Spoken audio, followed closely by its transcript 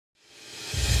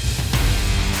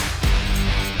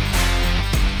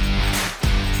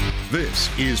This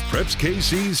is Preps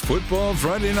KC's Football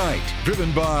Friday Night, driven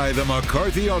by the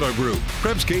McCarthy Auto Group.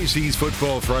 Preps KC's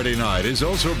Football Friday Night is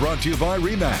also brought to you by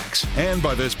RE/MAX and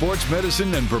by the Sports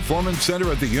Medicine and Performance Center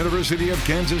at the University of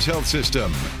Kansas Health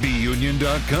System,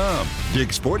 BUnion.com,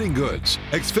 Dick's Sporting Goods,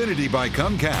 Xfinity by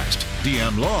Comcast,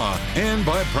 DM Law, and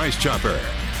by Price Chopper.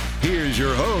 Here's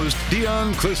your host,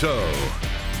 Dion Clisso.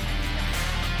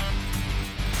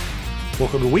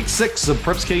 Welcome to Week 6 of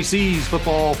Preps KC's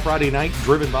Football Friday Night,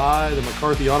 driven by the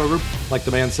McCarthy Auto Group. Like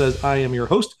the man says, I am your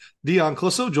host, Dion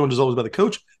Clisso, joined as always by the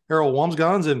coach, Harold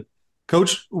Wamsgans. And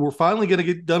coach, we're finally going to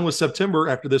get done with September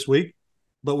after this week,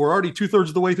 but we're already 2/3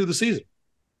 of the way through the season.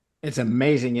 It's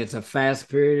amazing. It's a fast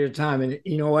period of time. And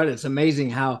you know what? It's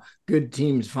amazing how good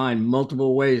teams find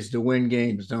multiple ways to win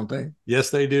games, don't they?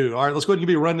 Yes, they do. All right, let's go ahead and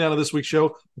give you a rundown of this week's show.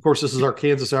 Of course, this is our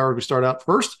Kansas Hour. We start out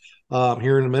first.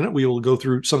 Here in a minute, we will go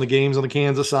through some of the games on the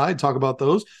Kansas side, talk about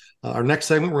those. Our next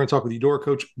segment, we're going to talk with Eudora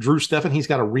coach Drew Steffen. He's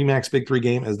got a RE/MAX Big 3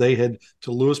 game as they head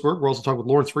to Lewisburg. We're also talking with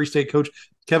Lawrence Free State coach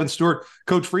Kevin Stewart.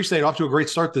 Coach Free State off to a great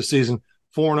start this season,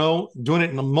 4-0, doing it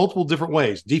in multiple different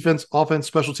ways. Defense, offense,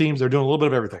 special teams, they're doing a little bit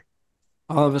of everything.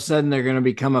 All of a sudden, they're going to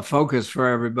become a focus for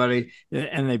everybody,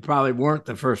 and they probably weren't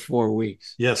the first 4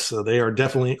 weeks. Yes, they are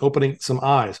definitely opening some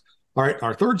eyes. All right,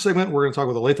 our third segment, we're going to talk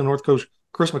with Olathe North coach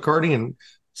Chris McCarty and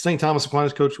St. Thomas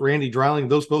Aquinas coach Randy Dreiling.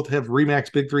 Those both have RE/MAX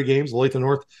Big 3 games. Olathe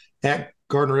North at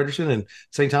Gardner-Ederson and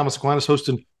St. Thomas Aquinas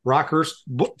hosting Rockhurst.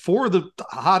 4 of the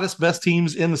hottest, best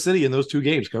teams in the city in those 2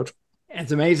 games, coach.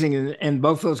 It's amazing, and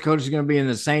both those coaches are going to be in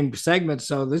the same segment,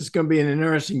 so this is going to be an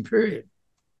interesting period.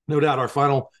 No doubt. Our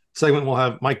final segment will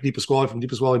have Mike DePasquale from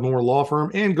DePasquale Moore Law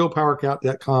Firm and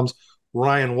GoPowerCount.com's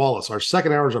Ryan Wallace. Our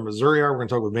second hour is our Missouri hour. We're going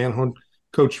to talk with Van Horn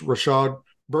coach Rashad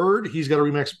Bird. He's got a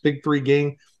RE/MAX Big 3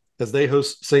 game as they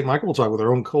host St. Michael. We'll talk with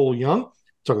our own Cole Young. We'll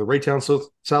talk with Raytown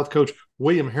South coach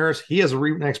William Harris. He has a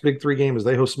RE/MAX Big 3 game as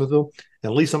they host Smithville.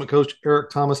 And Lee Summit coach Eric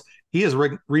Thomas. He has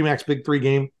a RE/MAX Big 3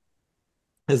 game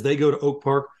as they go to Oak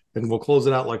Park. And we'll close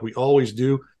it out like we always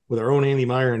do with our own Andy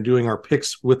Meyer and doing our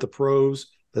picks with the pros.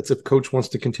 That's if coach wants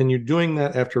to continue doing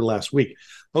that after last week.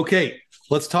 Okay,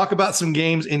 let's talk about some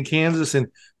games in Kansas. And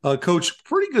coach,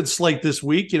 pretty good slate this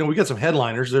week. You know, we got some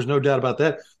headliners. There's no doubt about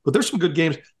that. But there's some good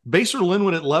games.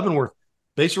 Basehor-Linwood at Leavenworth.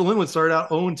 Basehor-Linwood started out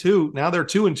 0-2. Now they're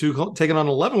 2-2, taking on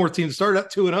a Leavenworth team that started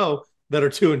out 2-0 that are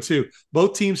 2-2.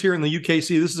 Both teams here in the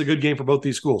UKC. This is a good game for both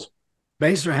these schools.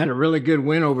 Basehor had a really good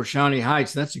win over Shawnee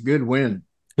Heights. That's a good win.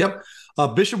 Yep.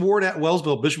 Bishop Ward at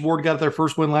Wellsville. Bishop Ward got their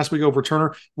first win last week over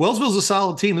Turner. Wellsville's a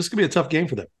solid team. This could be a tough game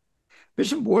for them.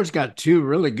 Bishop Ward's got 2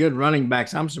 really good running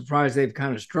backs. I'm surprised they've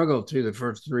kind of struggled through the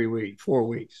first 4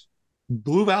 weeks.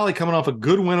 Blue Valley coming off a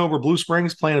good win over Blue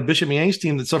Springs, playing a Bishop Mianes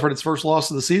team that suffered its first loss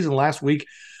of the season last week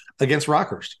against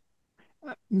Rockhurst.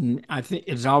 I think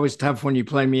it's always tough when you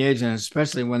play Mianes, and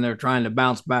especially when they're trying to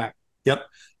bounce back. Yep.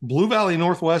 Blue Valley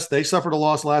Northwest, they suffered a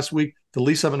loss last week to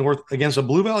Lee Summit North against a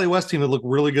Blue Valley West team that looked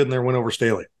really good in their win over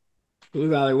Staley. Blue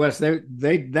Valley West,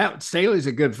 that Staley's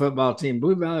a good football team.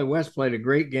 Blue Valley West played a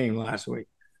great game last week.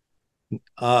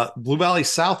 Blue Valley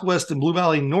Southwest and Blue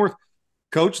Valley North.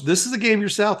 Coach, this is a game you're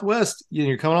Southwest.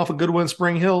 You're coming off a good win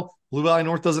Spring Hill. Blue Valley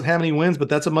North doesn't have any wins, but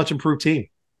that's a much improved team.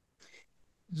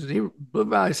 Blue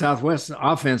Valley Southwest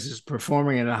offense is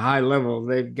performing at a high level.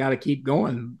 They've got to keep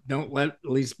going. Don't let at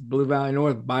least Blue Valley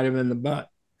North bite them in the butt.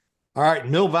 All right,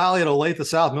 Mill Valley at Olathe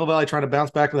South. Mill Valley trying to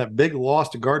bounce back from that big loss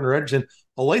to Gardner-Ederson.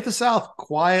 Olathe South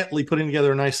quietly putting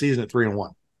together a nice season at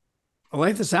 3-1.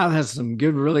 Olathe South has some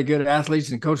really good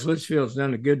athletes, and Coach Litchfield's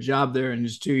done a good job there in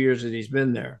his 2 years that he's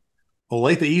been there.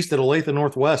 Olathe East at Olathe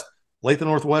Northwest. Olathe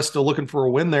Northwest still looking for a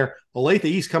win there. Olathe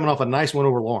East coming off a nice win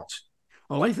over Lawrence.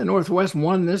 Olathe Northwest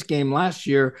won this game last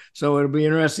year, so it'll be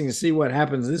interesting to see what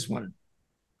happens this one.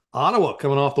 Ottawa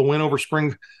coming off the win over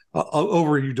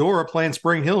over Eudora, playing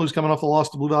Spring Hill, who's coming off the loss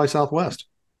to Blue Valley Southwest.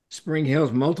 Spring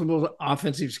Hill's multiple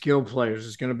offensive skill players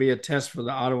is going to be a test for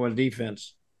the Ottawa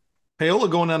defense. Paola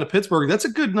going down to Pittsburgh. That's a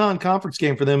good non-conference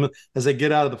game for them as they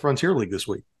get out of the Frontier League this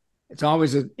week. It's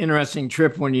always an interesting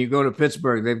trip when you go to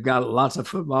Pittsburgh. They've got lots of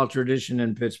football tradition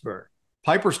in Pittsburgh.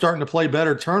 Piper's starting to play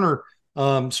better. Turner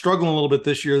struggling a little bit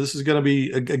this year. This is going to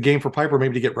be a game for Piper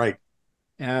maybe to get right.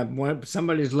 When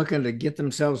somebody's looking to get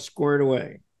themselves squared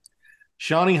away.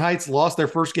 Shawnee Heights lost their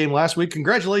first game last week.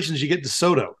 Congratulations, you get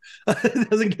DeSoto. It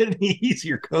doesn't get any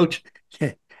easier, Coach.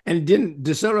 And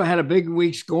DeSoto had a big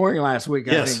week scoring last week,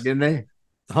 I think, didn't they?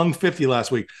 Hung 50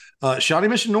 last week. Shawnee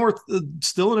Mission North,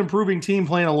 still an improving team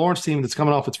playing a Lawrence team that's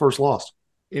coming off its first loss.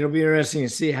 It'll be interesting to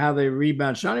see how they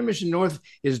rebound. Shawnee Mission North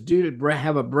is due to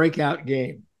have a breakout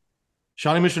game.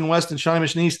 Shawnee Mission West and Shawnee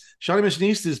Mission East. Shawnee Mission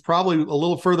East is probably a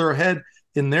little further ahead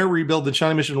in their rebuild than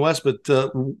Shawnee Mission West, but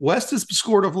West has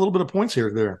scored a little bit of points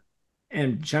here there.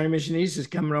 And Shawnee Mission East is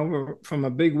coming over from a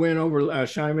big win over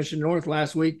Shawnee Mission North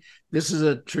last week. This is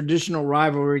a traditional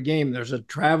rivalry game. There's a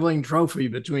traveling trophy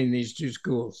between these two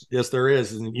schools. Yes, there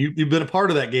is. And you've been a part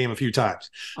of that game a few times.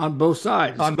 On both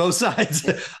sides. On both sides.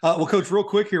 Well, Coach, real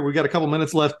quick here, we've got a couple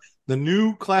minutes left. The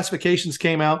new classifications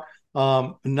came out.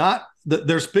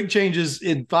 There's big changes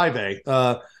in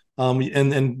 5A.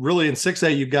 And really in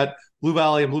 6A, you've got Blue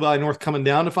Valley and Blue Valley North coming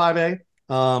down to 5A.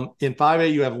 In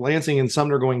 5A, you have Lansing and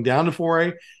Sumner going down to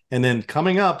 4A. And then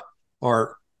coming up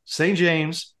are St.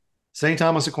 James, St.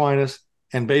 Thomas Aquinas,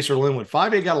 and Basehor-Linwood.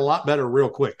 5A got a lot better real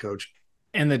quick, Coach.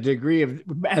 And the degree of,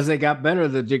 as they got better,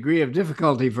 the degree of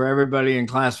difficulty for everybody in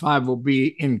Class 5 will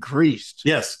be increased.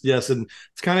 Yes. And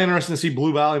it's kind of interesting to see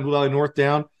Blue Valley and Blue Valley North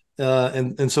down.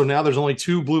 And so now there's only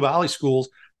 2 Blue Valley schools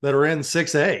that are in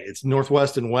 6A. It's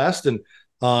Northwest and West. And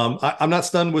I'm not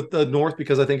stunned with the North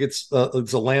because I think it's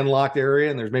a landlocked area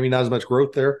and there's maybe not as much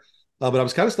growth there. But I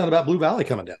was kind of stunned about Blue Valley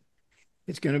coming down.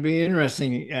 It's going to be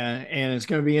interesting, and it's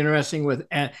going to be interesting with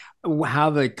how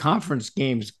the conference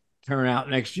games turn out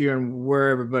next year and where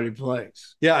everybody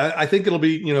plays. Yeah, I think it'll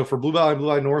be, for Blue Valley and Blue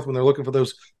Valley North when they're looking for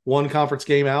those one conference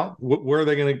game out. Where are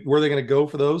they going to go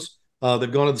for those?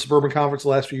 They've gone to the Suburban Conference the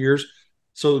last few years.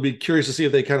 So it'll be curious to see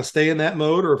if they kind of stay in that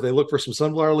mode or if they look for some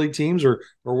Sunflower League teams or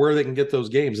where they can get those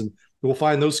games. And we'll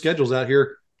find those schedules out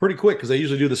here pretty quick because they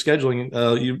usually do the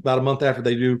scheduling about a month after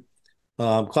they do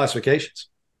classifications.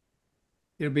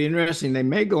 It'll be interesting. They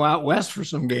may go out west for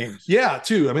some games. Yeah,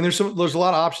 too. I mean, there's a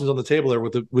lot of options on the table there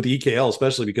with the EKL,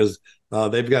 especially because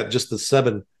they've got just the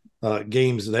 7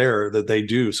 games there that they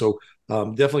do. So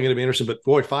definitely going to be interesting. But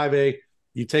boy, 5A,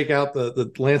 you take out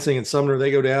the Lansing and Sumner, they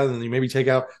go down, and then you maybe take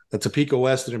out the Topeka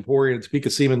West and Emporia and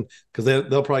Topeka Seaman because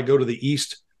they'll probably go to the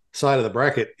east side of the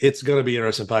bracket. It's going to be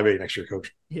interesting 5A next year,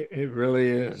 Coach. It really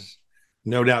is.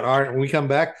 No doubt. All right, when we come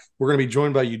back, we're going to be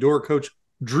joined by Eudora coach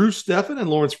Drew Steffen and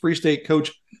Lawrence Free State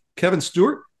coach Kevin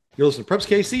Stewart. You're listening to Preps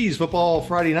KC's Football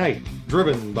Friday Night,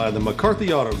 driven by the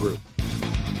McCarthy Auto Group.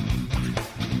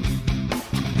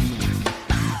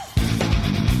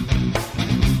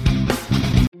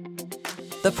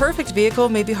 The perfect vehicle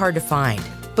may be hard to find,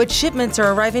 but shipments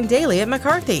are arriving daily at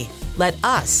McCarthy. Let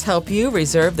us help you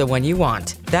reserve the one you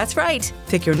want. That's right.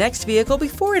 Pick your next vehicle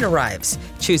before it arrives.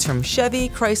 Choose from Chevy,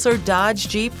 Chrysler, Dodge,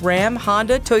 Jeep, Ram,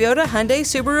 Honda, Toyota, Hyundai,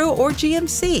 Subaru, or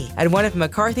GMC at one of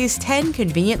McCarthy's 10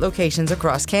 convenient locations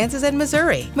across Kansas and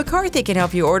Missouri. McCarthy can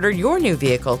help you order your new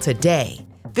vehicle today.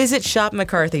 Visit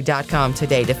shopmccarthy.com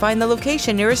today to find the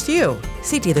location nearest you.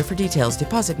 See dealer for details.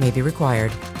 Deposit may be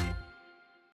required.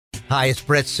 Hi, it's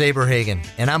Brett Saberhagen,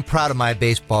 and I'm proud of my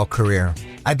baseball career.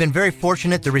 I've been very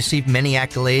fortunate to receive many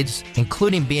accolades,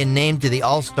 including being named to the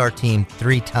All-Star team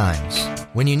 3 times.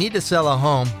 When you need to sell a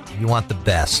home, you want the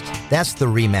best. That's the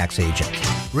RE/MAX agent.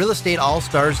 Real estate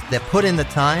all-stars that put in the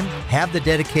time, have the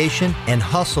dedication, and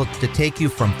hustle to take you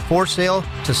from for sale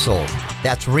to sold.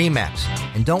 That's RE/MAX.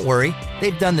 And don't worry,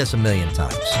 they've done this a million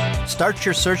times. Start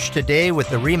your search today with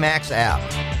the RE/MAX app.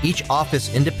 Each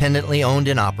office independently owned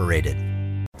and operated.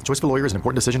 The choice of a lawyer is an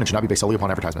important decision and should not be based solely upon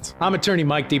advertisements. I'm attorney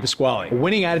Mike DePasquale. A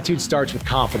winning attitude starts with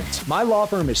confidence. My law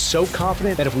firm is so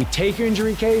confident that if we take your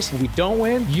injury case and we don't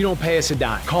win, you don't pay us a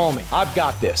dime. Call me. I've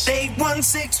got this.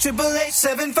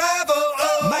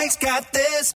 816-888-7500. Mike's got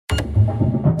this.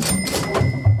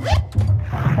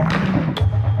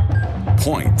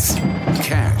 Points,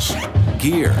 cash,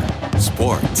 gear,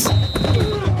 sports.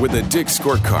 With a Dick's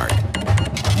Scorecard,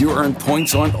 you earn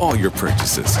points on all your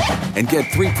purchases and get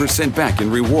 3% back in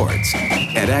rewards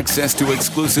and access to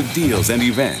exclusive deals and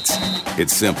events.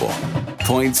 It's simple.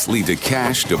 Points lead to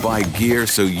cash to buy gear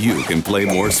so you can play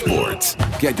more sports.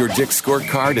 Get your Dick's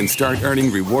Scorecard and start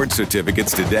earning reward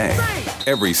certificates today.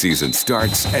 Every season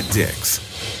starts at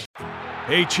Dick's.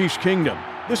 Hey, Chiefs Kingdom.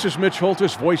 This is Mitch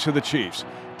Holtis, voice of the Chiefs.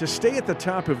 To stay at the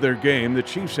top of their game, the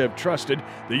Chiefs have trusted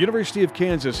the University of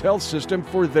Kansas Health System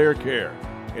for their care.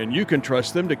 And you can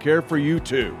trust them to care for you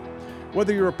too.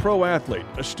 Whether you're a pro athlete,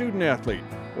 a student athlete,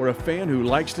 or a fan who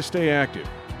likes to stay active,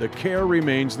 the care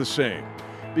remains the same.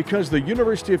 Because the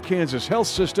University of Kansas Health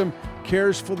System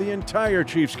cares for the entire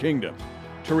Chiefs Kingdom.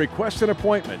 To request an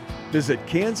appointment, visit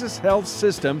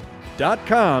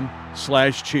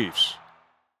kansashealthsystem.com/Chiefs.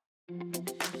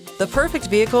 The perfect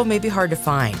vehicle may be hard to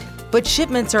find, but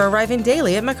shipments are arriving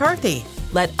daily at McCarthy.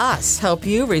 Let us help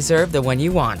you reserve the one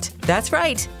you want. That's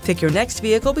right. Pick your next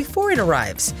vehicle before it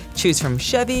arrives. Choose from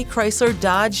Chevy, Chrysler,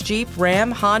 Dodge, Jeep,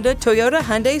 Ram, Honda, Toyota,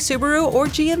 Hyundai, Subaru, or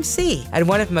GMC at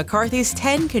one of McCarthy's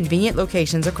 10 convenient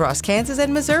locations across Kansas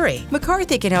and Missouri.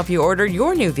 McCarthy can help you order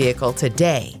your new vehicle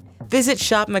today. Visit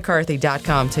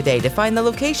shopmccarthy.com today to find the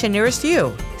location nearest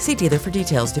you. See dealer for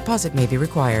details. Deposit may be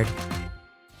required.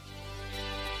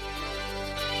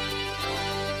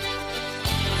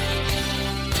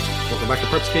 Back to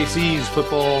Preps KC's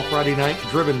Football Friday Night,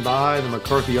 driven by the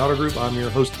McCarthy Auto Group. I'm your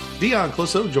host, Dion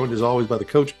Clisso, joined as always by the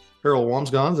coach, Harold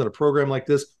Wamsgans. And a program like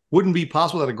this wouldn't be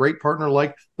possible without a great partner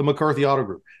like the McCarthy Auto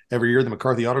Group. Every year, the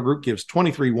McCarthy Auto Group gives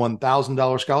 23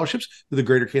 $1,000 scholarships to the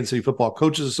Greater Kansas City Football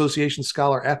Coaches Association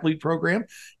Scholar Athlete Program.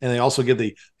 And they also give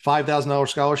the $5,000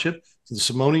 scholarship to the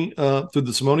Simone, through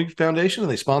the Simone Foundation,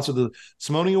 and they sponsor the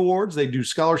Simone Awards. They do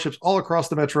scholarships all across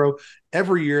the metro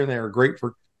every year, and they are great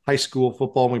for high school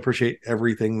football, and we appreciate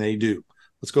everything they do.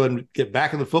 Let's go ahead and get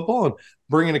back into football and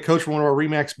bring in a coach from one of our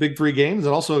RE/MAX Big Three games,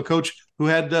 and also a coach who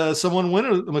had someone win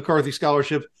a McCarthy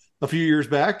scholarship a few years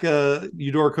back,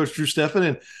 Eudora coach Drew Steffen.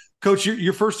 And Coach,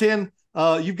 your firsthand,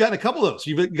 you've gotten a couple of those.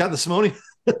 You've got the Simone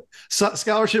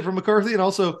scholarship from McCarthy, and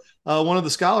also one of the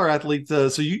scholar athletes.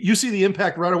 So you see the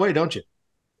impact right away, don't you?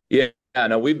 Yeah,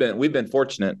 no, we've been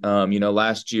fortunate.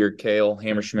 Last year, Cale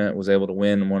Hammerschmidt was able to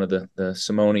win one of the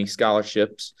Simone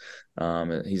scholarships.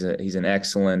 He's an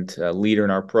excellent leader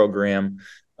in our program.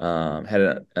 Had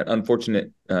an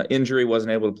unfortunate injury,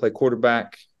 wasn't able to play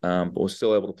quarterback, but was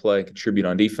still able to play, contribute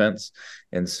on defense.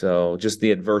 And so just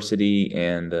the adversity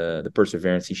and the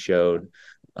perseverance he showed,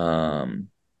 going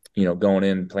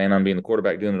in, planning on being the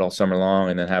quarterback, doing it all summer long,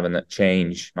 and then having that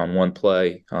change on one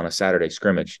play on a Saturday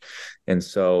scrimmage. And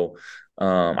so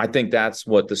I think that's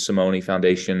what the Simone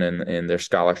Foundation and their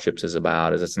scholarships is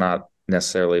about. Is it's not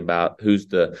necessarily about who's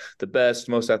the best,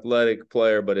 most athletic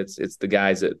player, but it's the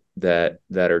guys that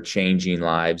are changing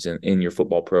lives in your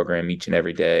football program each and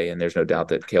every day. And there's no doubt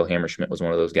that Cale Hammerschmidt was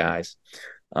one of those guys.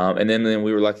 And then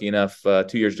we were lucky enough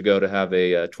 2 years ago to have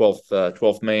a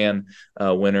 12th man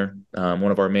winner.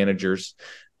 One of our managers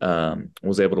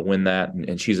was able to win that,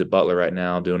 and she's at Butler right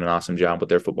now doing an awesome job with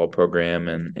their football program.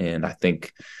 And I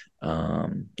think,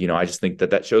 I just think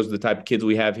that shows the type of kids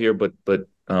we have here, but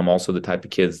also the type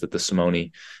of kids that the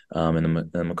Simone and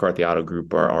the McCarthy Auto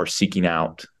Group are seeking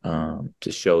out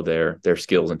to show their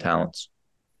skills and talents.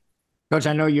 Coach,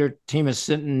 I know your team is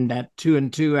sitting at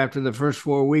 2-2 after the first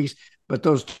 4 weeks, but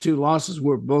those two losses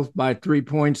were both by 3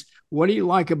 points. What do you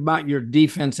like about your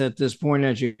defense at this point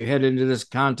as you head into this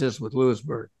contest with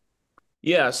Lewisburg?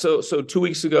 Yeah, so 2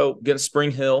 weeks ago against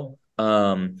Spring Hill,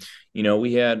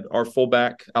 we had our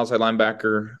fullback, outside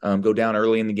linebacker, go down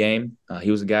early in the game. He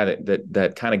was a guy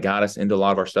that kind of got us into a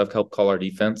lot of our stuff, helped call our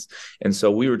defense. And so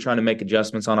we were trying to make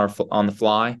adjustments on the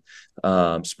fly.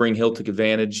 Spring Hill took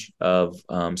advantage of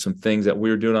some things that we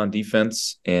were doing on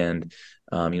defense, and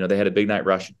they had a big night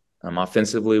rushing.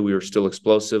 Offensively, we were still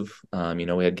explosive.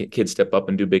 We had kids step up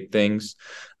and do big things.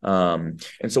 And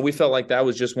so we felt like that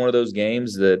was just one of those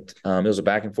games that it was a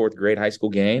back and forth great high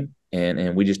school game,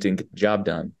 and we just didn't get the job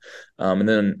done. And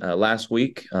then last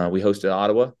week, we hosted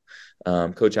Ottawa.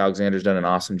 Coach Alexander's done an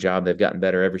awesome job. They've gotten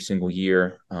better every single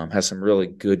year, has some really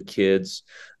good kids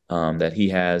that he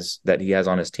has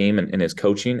on his team and his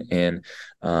coaching. And,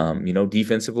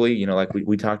 defensively, like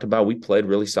we talked about, we played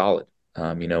really solid.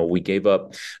 We gave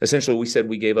up, essentially we said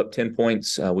we gave up 10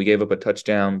 points. We gave up a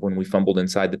touchdown when we fumbled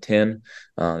inside the 10.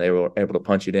 They were able to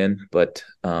punch it in, but,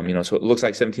 so it looks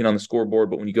like 17 on the scoreboard,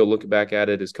 but when you go look back at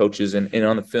it as coaches and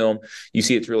on the film, you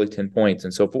see it's really 10 points.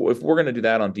 And so if we're going to do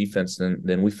that on defense,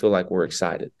 then we feel like we're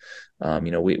excited.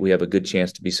 We have a good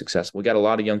chance to be successful. We got a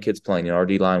lot of young kids playing in our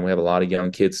D-line. We have a lot of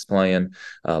young kids playing,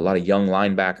 a lot of young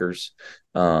linebackers.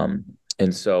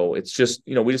 And so it's just,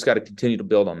 we just got to continue to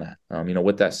build on that.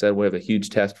 With that said, we have a huge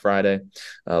test Friday.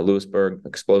 Lewisburg,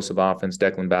 explosive offense.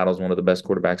 Declan Battle's one of the best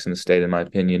quarterbacks in the state, in my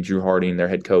opinion. Drew Harding, their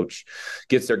head coach,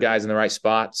 gets their guys in the right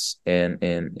spots and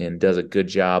does a good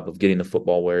job of getting the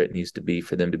football where it needs to be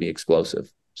for them to be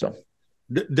explosive. So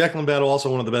Declan Battle,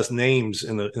 also one of the best names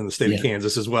in the state of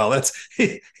Kansas as well.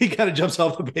 He kind of jumps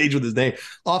off the page with his name.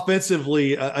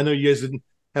 Offensively, I know you guys didn't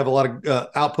have a lot of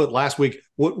output last week.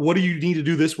 What do you need to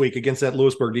do this week against that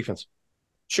Lewisburg defense?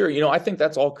 Sure. I think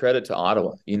that's all credit to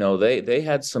Ottawa. They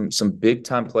had some big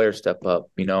time players step up.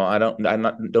 I don't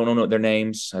know their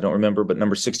names. I don't remember, but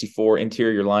number 64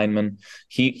 interior lineman,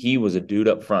 he was a dude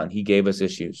up front. He gave us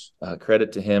issues.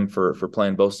 Credit to him for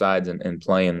playing both sides and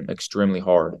playing extremely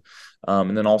hard.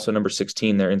 And then also number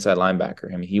 16, their inside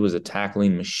linebacker. I mean, he was a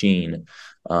tackling machine,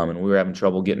 and we were having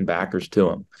trouble getting backers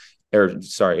to him.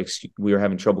 We were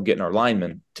having trouble getting our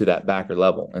linemen to that backer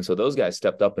level. And so those guys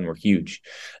stepped up and were huge.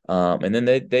 And then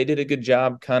they did a good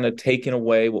job kind of taking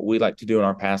away what we like to do in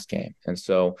our pass game. And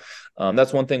so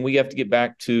that's one thing we have to get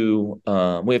back to.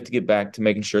 We have to get back to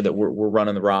making sure that we're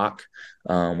running the rock.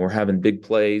 We're having big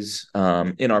plays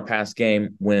in our pass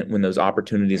game when those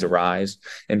opportunities arise,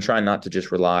 and trying not to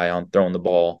just rely on throwing the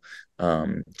ball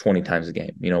 20 times a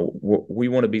game. We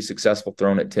want to be successful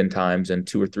throwing it 10 times, and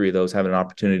 2 or 3 of those having an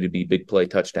opportunity to be big play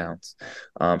touchdowns.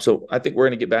 So I think we're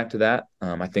going to get back to that.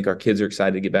 I think our kids are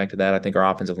excited to get back to that. I think our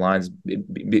offensive line's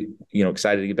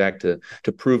excited to get back to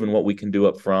proving what we can do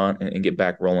up front and get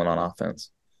back rolling on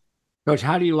offense. Coach,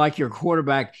 how do you like your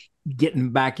quarterback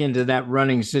getting back into that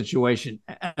running situation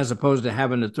as opposed to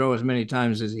having to throw as many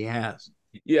times as he has?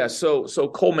 Yeah, so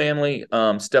Cole Manley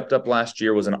stepped up last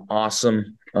year, was an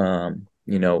awesome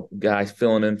guy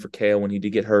filling in for Kale when he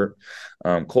did get hurt.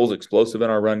 Cole's explosive in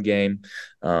our run game.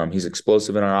 He's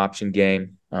explosive in our option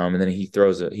game. And then he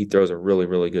throws a really,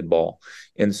 really good ball.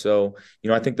 And so,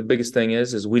 I think the biggest thing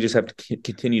is we just have to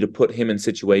continue to put him in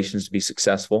situations to be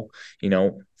successful.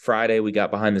 Friday we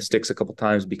got behind the sticks a couple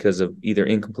times because of either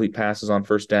incomplete passes on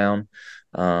first down,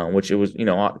 which it was,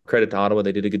 credit to Ottawa.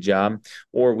 They did a good job,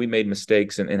 or we made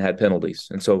mistakes and had penalties.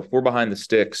 And so if we're behind the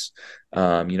sticks,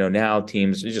 now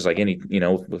teams, just like any,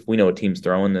 if we know a team's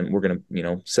throwing, then we're going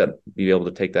to, be able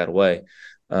to take that away.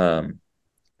 And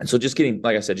so just getting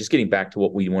back to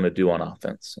what we want to do on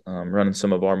offense, running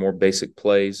some of our more basic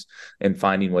plays and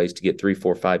finding ways to get 3,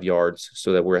 4, 5 yards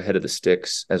so that we're ahead of the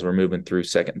sticks as we're moving through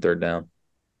second and third down.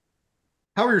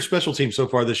 How are your special teams so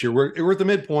far this year? We're at the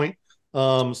midpoint.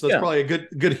 So that's probably a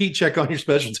good heat check on your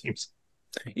special teams.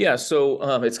 Yeah.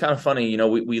 So it's kind of funny,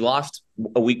 we lost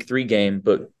a week 3 game,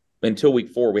 but until week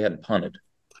 4, we hadn't punted.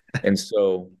 And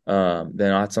so then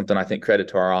that's something I think credit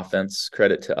to our offense,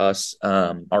 credit to us,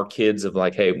 our kids of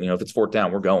like, hey, if it's fourth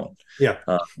down, we're going. Yeah.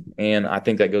 And I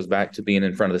think that goes back to being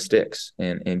in front of the sticks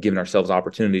and giving ourselves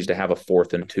opportunities to have a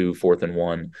 4th and 2, 4th and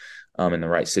 1 in the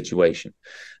right situation.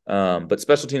 But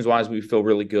special teams wise, we feel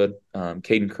really good.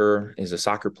 Caden Kerr is a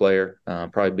soccer player,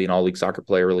 probably being all league soccer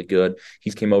player, really good.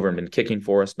 He's came over and been kicking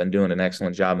for us, been doing an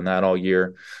excellent job in that all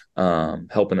year,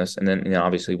 helping us. And then,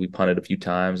 obviously we punted a few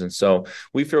times. And so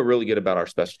we feel really good about our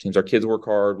special teams. Our kids work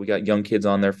hard. We got young kids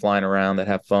on there flying around that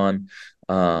have fun.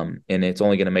 And it's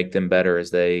only going to make them better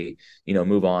as they,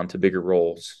 move on to bigger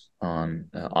roles on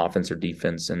offense or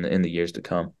defense in the years to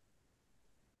come.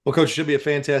 Well, Coach, it should be a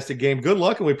fantastic game. Good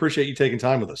luck, and we appreciate you taking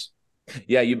time with us.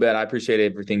 Yeah, you bet. I appreciate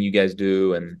everything you guys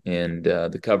do and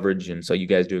the coverage, and so you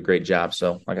guys do a great job.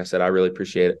 So, like I said, I really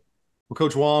appreciate it. Well,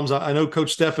 Coach Walms, I know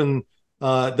Coach Steffen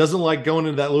doesn't like going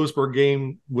into that Lewisburg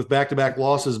game with back-to-back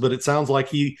losses, but it sounds like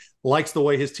he likes the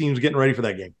way his team's getting ready for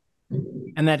that game.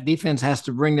 And that defense has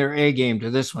to bring their A game to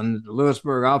this one. The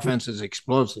Lewisburg offense is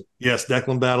explosive. Yes,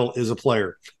 Declan Battle is a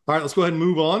player. All right, let's go ahead and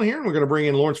move on here. We're going to bring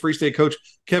in Lawrence Free State coach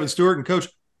Kevin Stewart. And, Coach,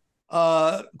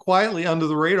 quietly under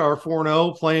the radar,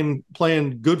 4-0,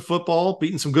 playing good football,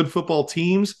 beating some good football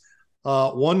teams,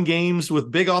 won games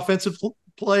with big offensive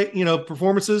play,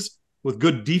 performances, with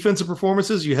good defensive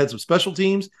performances. You had some special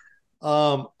teams.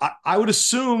 I would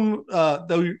assume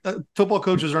though football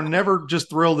coaches are never just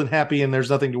thrilled and happy and there's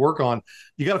nothing to work on.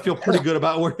 You got to feel pretty good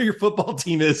about where your football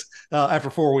team is after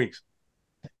 4 weeks.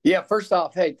 Yeah, first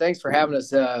off, hey, thanks for having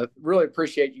us. Really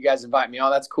appreciate you guys inviting me on.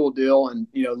 That's a cool deal. And,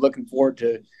 looking forward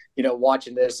to,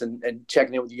 watching this and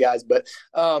checking in with you guys. But,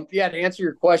 to answer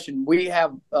your question, we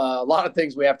have a lot of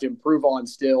things we have to improve on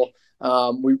still.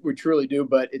 We truly do,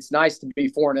 but it's nice to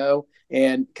be 4-0.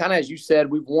 And kind of, as you said,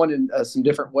 we've won in some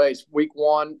different ways. Week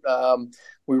 1,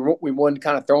 we won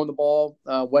kind of throwing the ball.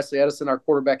 Wesley Edison, our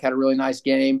quarterback, had a really nice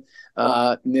game.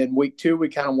 And then week 2, we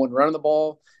kind of won running the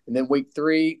ball. And then week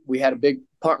 3, we had a big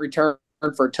punt return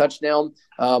for a touchdown.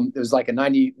 It was like a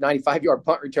 95-yard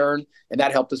punt return, and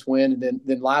that helped us win. And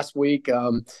then last week,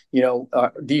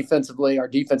 defensively, our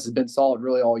defense has been solid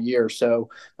really all year. So,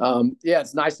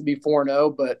 it's nice to be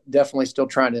 4-0, but definitely still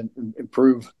trying to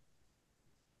improve.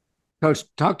 Coach,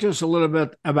 talk to us a little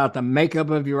bit about the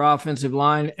makeup of your offensive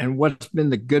line and what's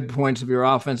been the good points of your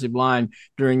offensive line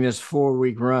during this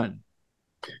 4-week run.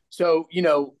 So,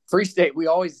 Free State, we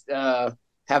always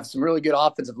have some really good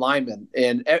offensive linemen.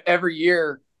 And every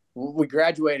year we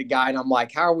graduate a guy and I'm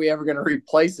like, how are we ever going to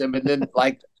replace him? And then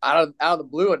like out of the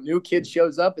blue, a new kid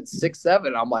shows up at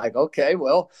 6'7". I'm like, okay,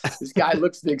 well, this guy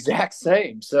looks the exact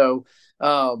same. So,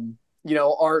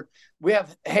 we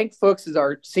have Hank Fuchs is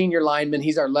our senior lineman.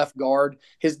 He's our left guard.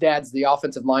 His dad's the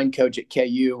offensive line coach at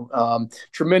KU.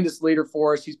 Tremendous leader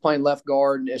for us. He's playing left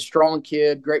guard, a strong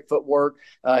kid, great footwork.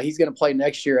 He's going to play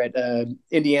next year at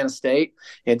Indiana State.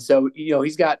 And so,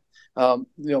 he's got,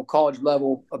 college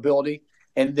level ability.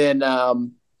 And then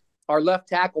our left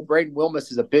tackle, Braden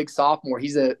Wilmus, is a big sophomore.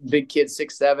 He's a big kid,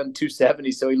 6'7",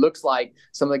 270. So he looks like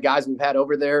some of the guys we've had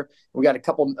over there. We got a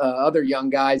couple other young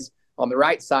guys on the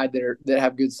right side that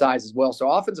have good size as well. So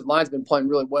offensive line's been playing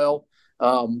really well,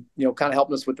 kind of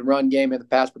helping us with the run game and the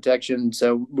pass protection.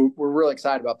 So we're really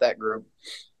excited about that group.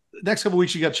 Next couple of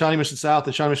weeks, you got Shawnee Mission South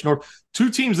and Shawnee Mission North,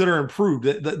 2 teams that are improved.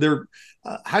 They're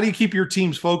how do you keep your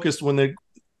teams focused when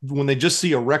they just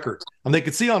see a record? they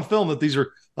could see on film that these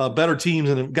are better teams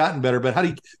and have gotten better. But how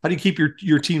do you keep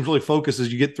your teams really focused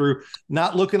as you get through,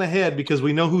 not looking ahead because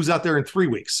we know who's out there in 3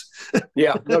 weeks?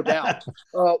 Yeah, no doubt.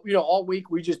 All week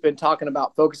we've just been talking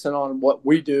about focusing on what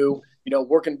we do.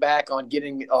 Working back on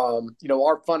getting,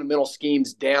 our fundamental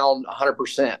schemes down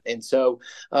 100%. And so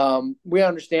we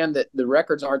understand that the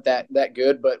records aren't that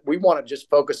good, but we want to just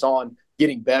focus on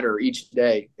getting better each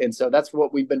day. And so that's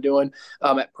what we've been doing.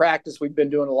 At practice, we've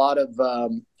been doing a lot of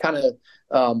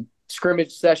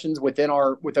scrimmage sessions within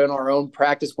our own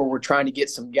practice where we're trying to get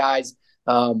some guys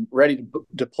ready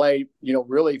to play,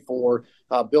 really for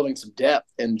building some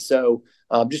depth. And so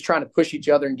just trying to push each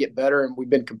other and get better. And we've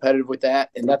been competitive with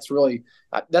that. And that's really,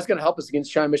 that's going to help us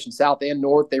against Shawnee Mission South and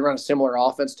North. They run a similar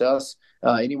offense to us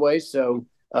anyway. So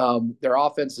their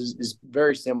offense is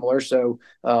very similar. So,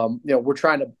 we're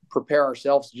trying to prepare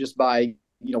ourselves just by,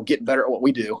 getting better at what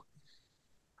we do.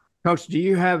 Coach, do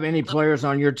you have any players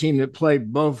on your team that play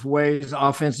both ways,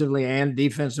 offensively and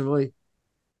defensively?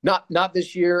 Not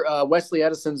this year. Wesley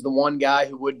Edison's the one guy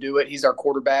who would do it. He's our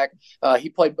quarterback. He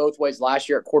played both ways last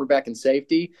year at quarterback and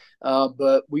safety.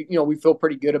 But we feel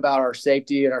pretty good about our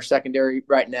safety and our secondary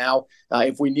right now.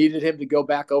 If we needed him to go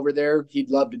back over there,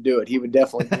 he'd love to do it. He would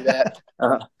definitely do that.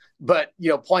 But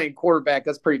playing quarterback,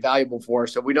 that's pretty valuable for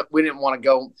us. So we didn't want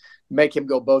to make him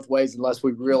go both ways unless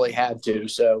we really had to.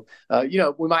 So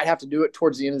we might have to do it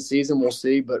towards the end of the season. We'll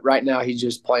see. But right now he's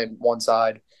just playing one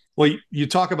side. Well, you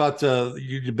talk about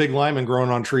your big linemen growing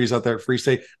on trees out there at Free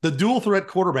State. The dual threat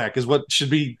quarterback is what should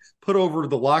be put over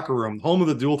the locker room. Home of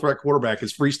the dual threat quarterback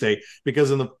is Free State,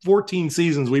 because in the 14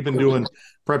 seasons we've been doing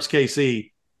Preps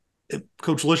KC,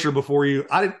 Coach Lisher before you,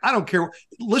 I don't care.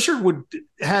 Lisher would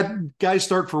had guys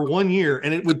start for 1 year,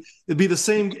 and it'd be the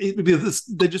same.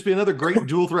 They'd just be another great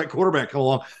dual threat quarterback come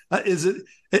along. Is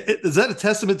that a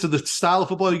testament to the style of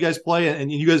football you guys play, and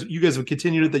you guys have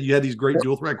continued it, that you had these great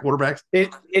dual threat quarterbacks?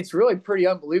 It's really pretty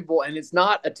unbelievable, and it's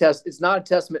not a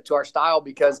testament to our style,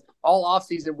 because all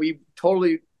offseason we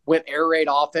totally went air raid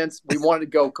offense. We wanted to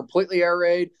go completely air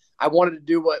raid. I wanted to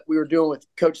do what we were doing with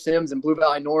Coach Sims and Blue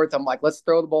Valley North. I'm like, let's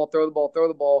throw the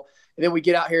ball. And then we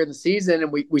get out here in the season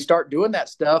and we start doing that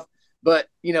stuff. But,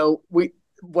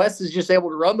 Wes is just able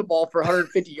to run the ball for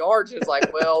 150 yards. It's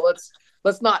like, well,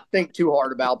 let's not think too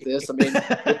hard about this. I mean,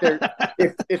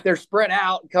 if they're spread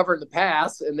out and covering the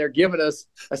pass and they're giving us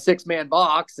a 6-man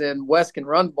box and Wes can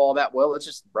run the ball that well, let's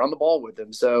just run the ball with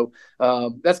him. So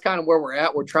that's kind of where we're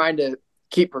at. We're trying to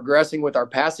keep progressing with our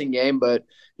passing game, but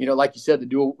like you said, the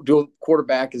dual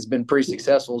quarterback has been pretty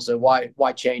successful. So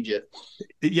why change it?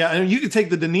 Yeah, and you can take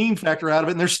the Deneen factor out of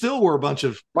it, and there still were a bunch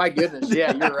of. My goodness,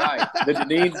 yeah, you're right. The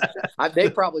Deneen, they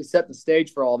probably set the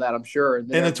stage for all that, I'm sure. And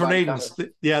the Tornadoes,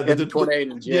 the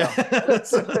Tornadoes, yeah.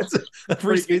 That's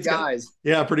pretty good guys.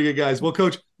 Yeah, pretty good guys. Well,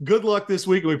 Coach, good luck this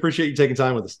week, and we appreciate you taking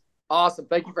time with us. Awesome,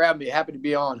 thank you for having me. Happy to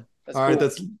be on. All right,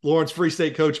 that's Lawrence Free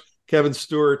State coach Kevin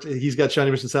Stewart. He's got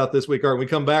Shawnee Mission South this week. All right, when we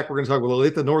come back, we're going to talk with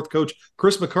Olathe North coach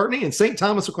Chris McCartney and St.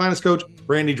 Thomas Aquinas coach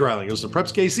Randy Dreiling. It was the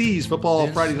Preps KC's Football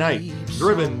Friday Night,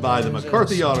 driven by the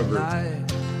McCarthy Auto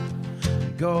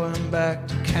Group. Going back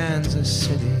to Kansas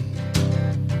City.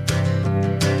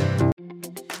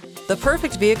 The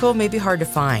perfect vehicle may be hard to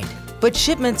find, but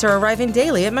shipments are arriving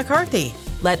daily at McCarthy.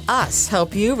 Let us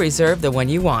help you reserve the one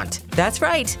you want. That's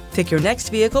right. Pick your next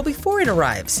vehicle before it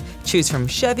arrives. Choose from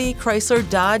Chevy, Chrysler,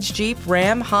 Dodge, Jeep,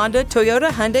 Ram, Honda, Toyota,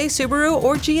 Hyundai, Subaru,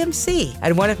 or GMC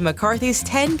at one of McCarthy's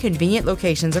 10 convenient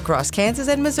locations across Kansas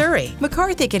and Missouri.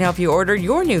 McCarthy can help you order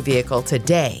your new vehicle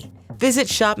today. Visit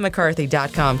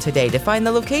shopmccarthy.com today to find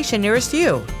the location nearest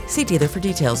you. See dealer for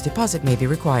details. Deposit may be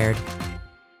required.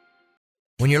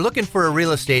 When you're looking for a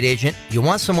real estate agent, you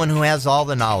want someone who has all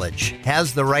the knowledge,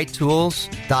 has the right tools,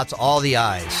 dots all the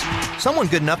I's. Someone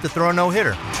good enough to throw a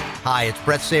no-hitter. Hi, it's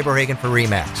Brett Saberhagen for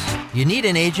RE/MAX. You need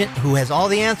an agent who has all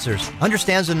the answers,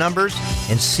 understands the numbers,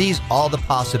 and sees all the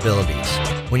possibilities.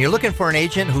 When you're looking for an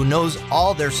agent who knows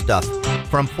all their stuff,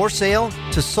 from for sale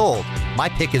to sold, my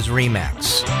pick is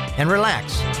RE/MAX. And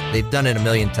relax, they've done it a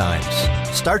million times.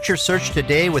 Start your search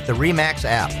today with the RE/MAX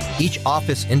app, each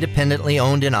office independently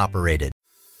owned and operated.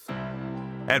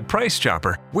 At Price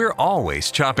Chopper, we're always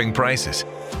chopping prices,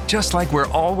 just like we're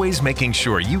always making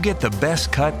sure you get the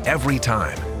best cut every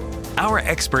time. Our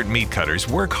expert meat cutters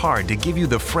work hard to give you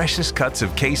the freshest cuts of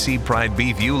KC Pride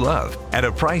beef you love at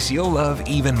a price you'll love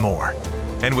even more.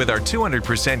 And with our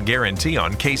 200% guarantee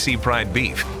on KC Pride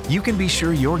beef, you can be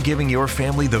sure you're giving your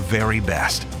family the very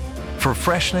best. For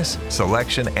freshness,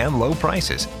 selection, and low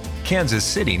prices, Kansas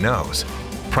City knows.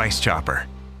 Price Chopper.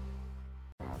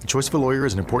 The choice of a lawyer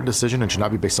is an important decision and should not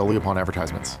be based solely upon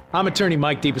advertisements. I'm attorney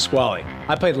Mike DePasquale.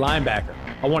 I played linebacker.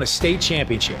 I won a state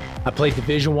championship. I played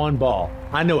Division I ball.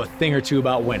 I know a thing or two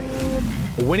about winning.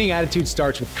 A winning attitude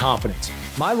starts with confidence.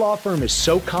 My law firm is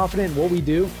so confident in what we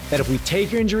do that if we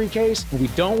take your injury case and we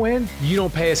don't win, you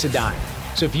don't pay us a dime.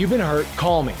 So if you've been hurt,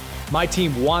 call me. My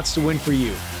team wants to win for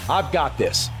you. I've got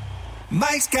this.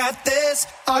 Mike's got this.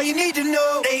 All you need to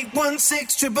know.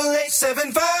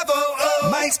 816-888-7500.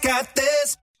 Mike's got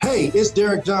this. Hey, it's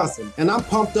Derek Johnson, and I'm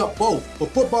pumped up both for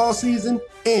football season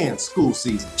and school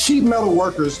season. Sheet Metal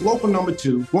Workers Local Number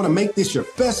 2 want to make this your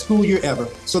best school year ever,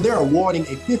 so they're awarding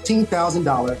a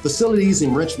 $15,000 facilities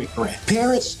enrichment grant.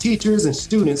 Parents, teachers, and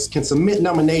students can submit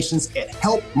nominations at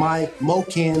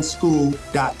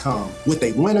helpmymocanschool.com with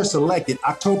a winner selected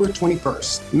October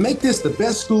 21st. Make this the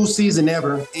best school season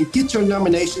ever and get your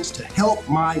nominations to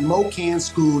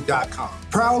helpmymocanschool.com.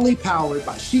 Proudly powered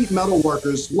by Sheet Metal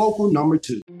Workers Local Number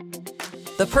 2.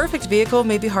 The perfect vehicle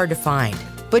may be hard to find,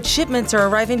 but shipments are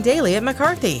arriving daily at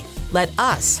McCarthy. Let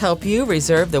us help you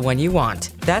reserve the one you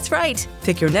want. That's right.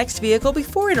 Pick your next vehicle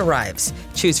before it arrives.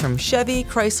 Choose from Chevy,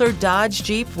 Chrysler, Dodge,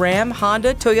 Jeep, Ram,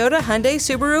 Honda, Toyota, Hyundai,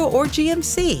 Subaru, or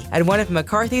GMC at one of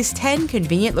McCarthy's 10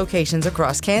 convenient locations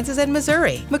across Kansas and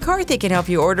Missouri. McCarthy can help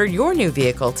you order your new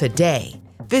vehicle today.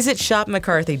 Visit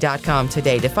shopmccarthy.com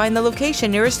today to find the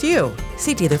location nearest you.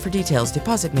 See dealer for details.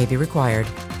 Deposit may be required.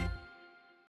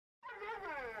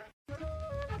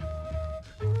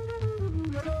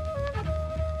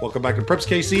 Welcome back to Preps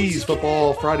KC's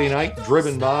Football Friday Night,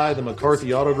 driven by the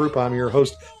McCarthy Auto Group. I'm your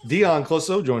host, Dion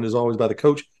Clusso, joined as always by the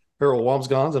coach, Harold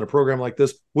Wamsgans. And a program like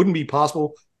this wouldn't be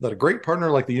possible without a great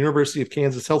partner like the University of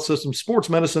Kansas Health System Sports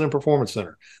Medicine and Performance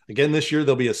Center. Again, this year,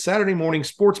 there'll be a Saturday morning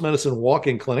sports medicine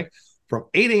walk-in clinic from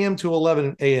 8 a.m. to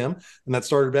 11 a.m., and that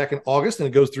started back in August, and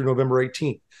it goes through November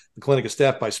 18th. The clinic is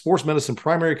staffed by sports medicine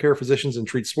primary care physicians and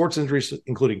treats sports injuries,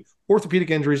 including orthopedic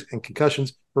injuries and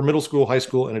concussions for middle school, high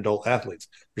school, and adult athletes.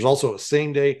 There's also a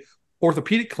same-day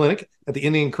orthopedic clinic at the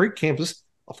Indian Creek campus,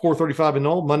 435 in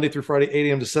Knoll, Monday through Friday, 8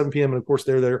 a.m. to 7 p.m., and of course,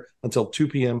 they're there until 2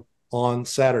 p.m. on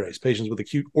Saturdays. Patients with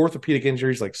acute orthopedic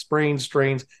injuries like sprains,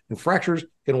 strains, and fractures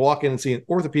can walk in and see an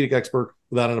orthopedic expert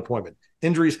without an appointment.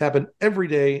 Injuries happen every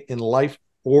day in life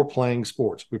or playing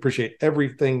sports. We appreciate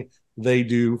everything they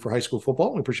do for high school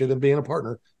football. We appreciate them being a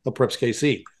partner of Preps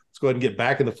KC. Let's go ahead and get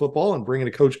back into football and bring in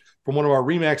a coach from one of our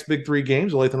RE/MAX Big Three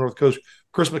games, Olathe North coach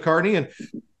Chris McCartney. And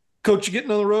Coach, you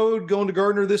getting on the road, going to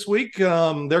Gardner this week.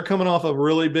 They're coming off a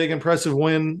really big, impressive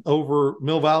win over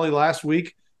Mill Valley last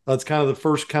week. It's kind of the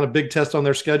first kind of big test on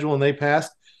their schedule, and they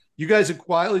passed. You guys have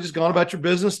quietly just gone about your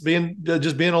business, being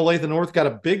Olathe North. Got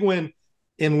a big win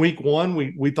in week one.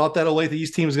 We thought that Olathe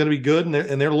East team is going to be good,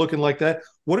 and they're looking like that.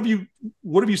 What have you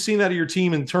seen out of your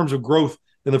team in terms of growth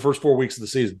in the first 4 weeks of the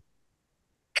season?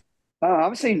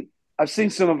 I've seen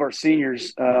some of our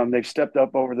seniors. They've stepped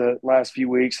up over the last few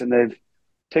weeks, and they've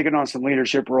taken on some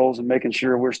leadership roles and making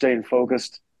sure we're staying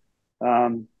focused.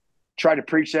 Try to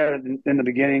preach that in the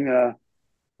beginning.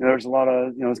 There's a lot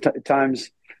of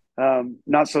times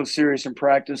not so serious in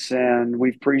practice, and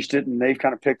we've preached it, and they've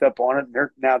kind of picked up on it. And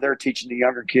they're teaching the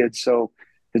younger kids, so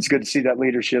it's good to see that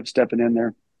leadership stepping in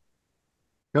there.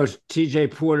 Coach,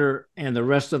 TJ Porter and the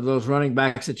rest of those running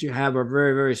backs that you have are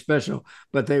very, very special,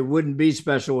 but they wouldn't be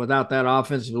special without that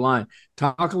offensive line.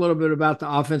 Talk a little bit about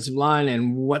the offensive line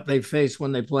and what they face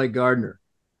when they play Gardner.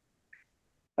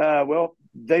 Well,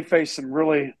 they face some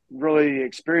really, really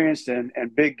experienced and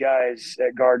big guys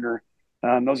at Gardner.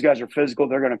 Those guys are physical.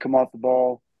 They're going to come off the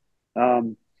ball.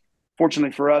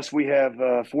 Fortunately for us, we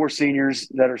have 4 seniors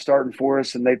that are starting for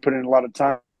us, and they put in a lot of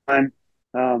time.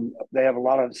 They have a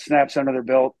lot of snaps under their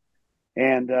belt,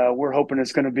 and we're hoping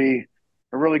it's going to be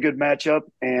a really good matchup,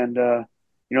 and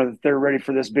that they're ready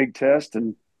for this big test.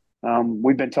 And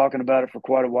we've been talking about it for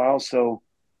quite a while, so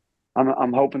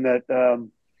I'm hoping that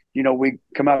we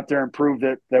come out there and prove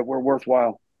that we're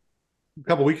worthwhile. A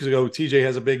couple of weeks ago, TJ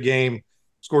has a big game,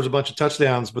 scores a bunch of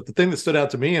touchdowns, but the thing that stood out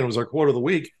to me and was our quote of the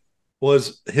week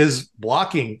was his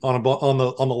blocking on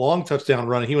the long touchdown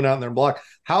run. He went out in there and blocked.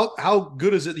 How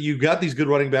good is it that you've got these good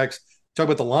running backs? Talk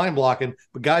about the line blocking,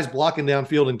 but guys blocking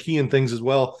downfield and keying things as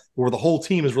well, where the whole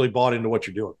team has really bought into what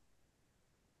you're doing.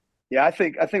 Yeah, I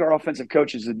think our offensive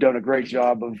coaches have done a great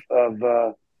job of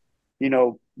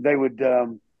they would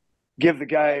give the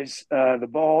guys the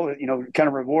ball, kind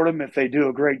of reward them if they do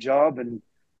a great job, and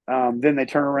then they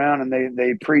turn around and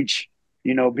they preach,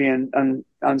 being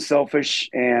unselfish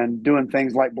and doing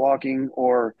things like blocking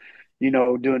or,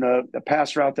 doing a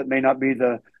pass route that may not be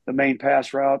the main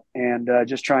pass route, and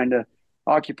just trying to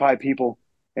occupy people.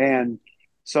 And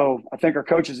so I think our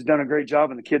coaches have done a great job,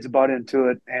 and the kids have bought into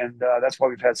it, and that's why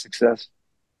we've had success.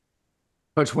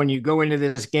 Coach, when you go into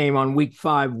this game on week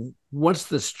 5, what's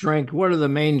the strength? What are the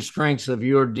main strengths of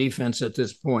your defense at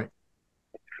this point?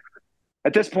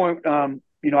 At this point, I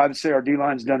would say our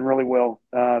D-line's done really well,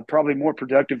 probably more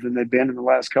productive than they've been in the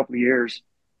last couple of years.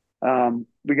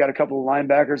 We got a couple of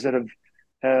linebackers that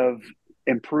have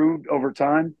improved over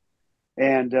time,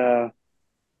 and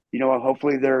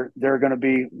hopefully they're going to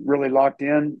be really locked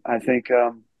in. I think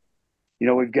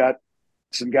we've got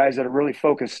some guys that are really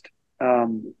focused,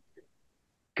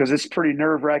 because it's pretty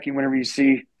nerve-wracking whenever you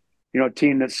see a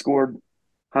team that scored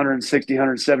 160,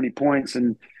 170 points,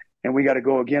 and we got to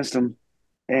go against them.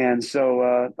 And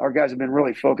so our guys have been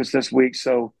really focused this week.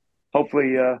 So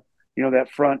hopefully, that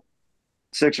front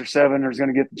 6 or 7 is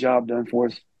going to get the job done for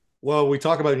us. Well, we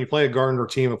talk about when you play a Gardner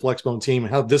team, a Flexbone team,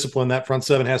 how disciplined that front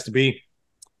 7 has to be.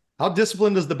 How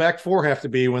disciplined does the back 4 have to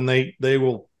be when they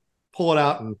will pull it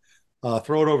out and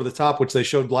throw it over the top, which they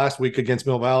showed last week against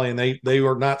Mill Valley, and they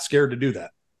were not scared to do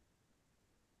that.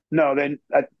 No,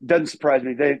 that doesn't surprise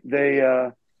me. They've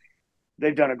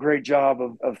done a great job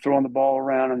of throwing the ball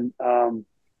around, and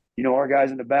our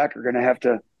guys in the back are going to have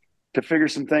to figure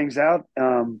some things out.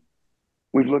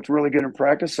 We've looked really good in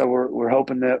practice, so we're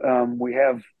hoping that we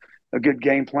have a good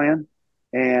game plan,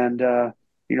 and they're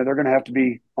going to have to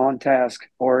be on task,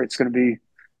 or it's going to be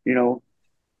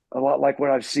a lot like what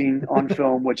I've seen on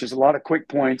film, which is a lot of quick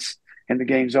points and the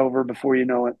game's over before you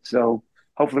know it. So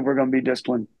hopefully we're going to be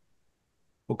disciplined.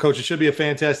 Well, Coach, it should be a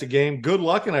fantastic game. Good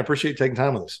luck, and I appreciate you taking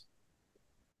time with us.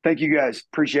 Thank you, guys.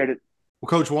 Appreciate it. Well,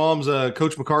 Coach Walms,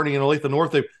 Coach McCartney, and Olathe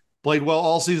North, they've played well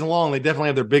all season long. They definitely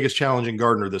have their biggest challenge in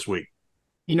Gardner this week.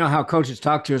 You know how coaches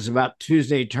talk to us about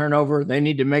Tuesday turnover? They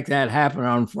need to make that happen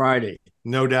on Friday.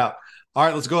 No doubt. All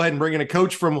right, let's go ahead and bring in a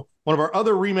coach from one of our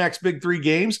other RE/MAX Big 3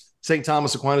 games, St.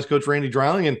 Thomas Aquinas coach Randy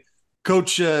Dreiling. And,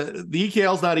 Coach, the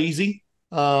EKL is not easy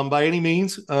by any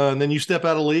means. And then you step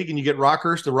out of league and you get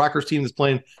Rockhurst, the Rockhurst team that's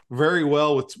playing very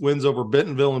well with wins over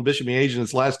Bentonville and Bishop Miege in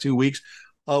its last 2 weeks.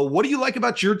 What do you like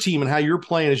about your team and how you're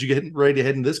playing as you get ready to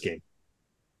head in this game?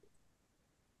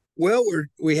 Well,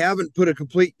 we haven't put a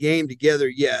complete game together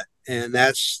yet, and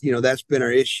that's been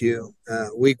our issue.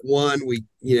 Week 1, we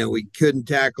couldn't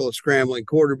tackle a scrambling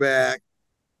quarterback.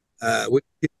 We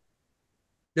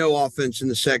no offense in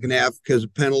the second half because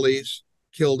of penalties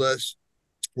killed us.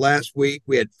 Last week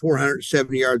we had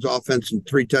 470 yards offense and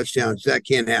 3 touchdowns. That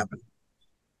can't happen.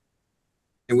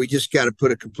 And we just got to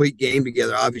put a complete game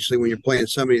together, obviously, when you're playing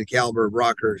somebody the caliber of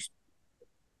Rockhurst.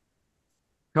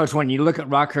 Coach, when you look at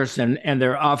Rockhurst and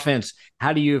their offense,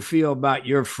 how do you feel about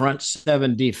your front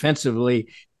 7 defensively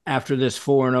after this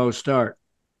 4-0 start?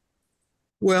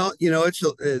 Well,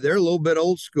 they're a little bit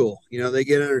old school. They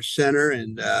get under center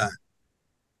and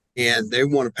they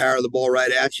want to power the ball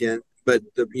right at you. But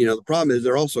the problem is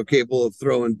they're also capable of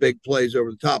throwing big plays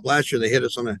over the top. Last year they hit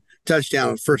us on a touchdown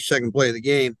on the first, second play of the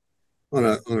game on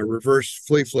a reverse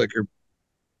flea flicker.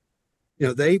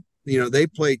 They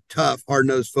play tough,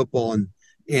 hard-nosed football,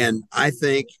 and I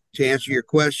think, to answer your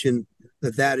question,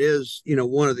 that is,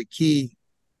 one of the key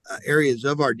areas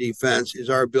of our defense is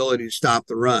our ability to stop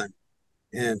the run.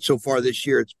 And so far this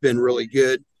year, it's been really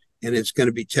good, and it's going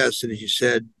to be tested, as you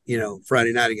said,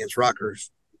 Friday night against Rockhurst.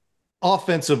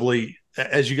 Offensively,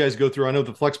 as you guys go through, I know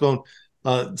the Flexbone,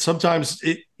 sometimes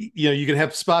you can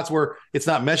have spots where it's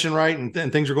not meshing right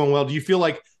and things are going well. Do you feel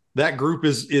like that group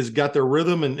is got their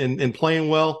rhythm and playing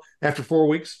well after 4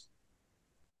 weeks?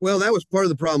 Well, that was part of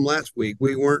the problem last week.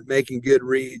 We weren't making good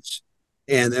reads.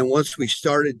 And then once we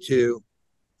started to,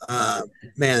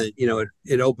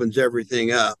 it opens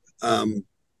everything up.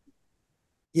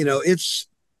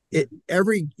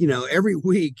 Every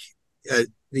week,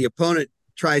 the opponent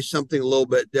tries something a little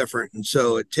bit different. And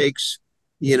so it takes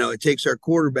our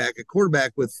quarterback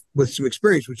with some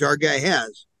experience, which our guy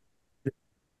has,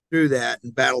 through that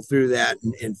and battle through that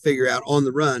and figure out on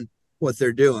the run what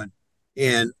they're doing.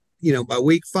 And, by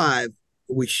week 5,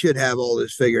 we should have all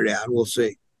this figured out. We'll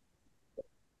see.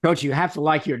 Coach, you have to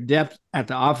like your depth at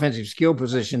the offensive skill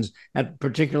positions,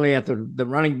 particularly at the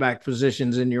running back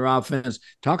positions in your offense.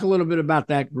 Talk a little bit about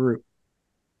that group.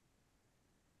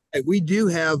 We do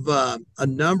have a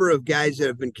number of guys that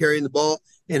have been carrying the ball,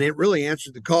 and it really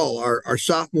answered the call. Our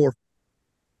sophomore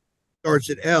starts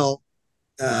at L.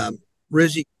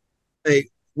 Rizzy,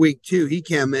 week 2, he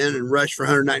came in and rushed for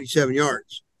 197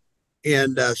 yards.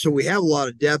 And so we have a lot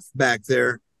of depth back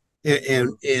there,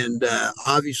 and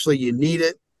obviously you need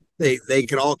it. They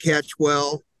can all catch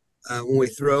well when we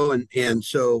throw, and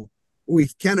so we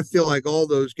kind of feel like all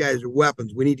those guys are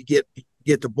weapons. We need to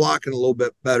get to blocking a little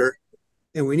bit better,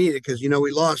 and we need it because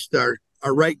we lost our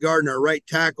right guard and our right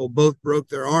tackle both broke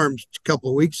their arms a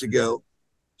couple of weeks ago.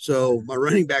 So my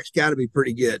running back's got to be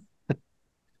pretty good.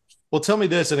 Well, tell me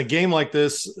this, in a game like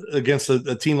this against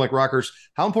a team like Rockhurst,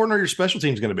 how important are your special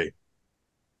teams going to be?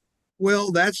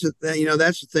 Well, that's the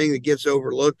thing that gets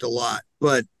overlooked a lot.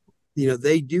 But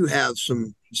they do have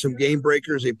some game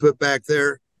breakers they put back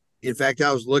there. In fact,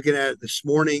 I was looking at it this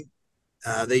morning.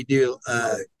 They do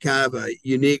kind of a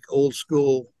unique old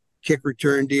school kick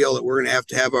return deal that we're going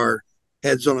to have our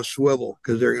heads on a swivel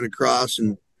because they're going to cross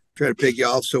and try to pick you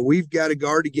off. So we've got to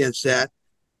guard against that.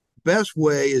 Best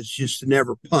way is just to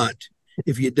never punt.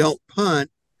 If you don't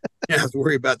punt, you don't have to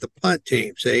worry about the punt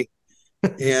team, see?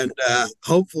 And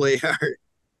hopefully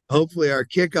our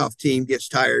kickoff team gets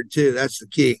tired too. That's the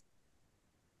key.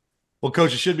 Well,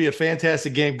 Coach, it should be a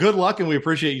fantastic game. Good luck, and we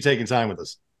appreciate you taking time with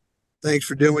us. Thanks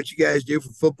for doing what you guys do for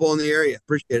football in the area.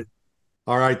 Appreciate it.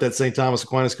 All right, that's St. Thomas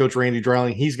Aquinas coach Randy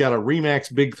Dreiling. He's got a RE/MAX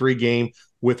Big 3 game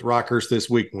with Rockhurst this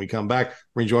week. When we come back,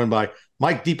 we're joined by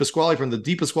Mike DePasquale from the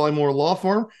DePasquale Moore Law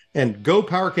Firm and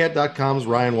GoPowerCat.com's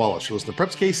Ryan Wallace. You listen to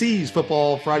Preps KC's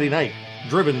Football Friday Night,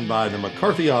 driven by the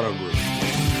McCarthy Auto Group.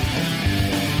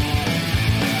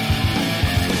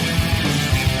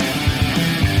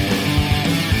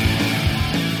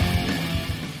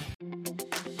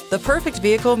 The perfect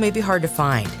vehicle may be hard to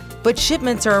find, but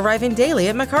shipments are arriving daily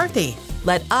at McCarthy.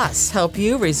 Let us help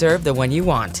you reserve the one you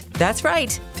want. That's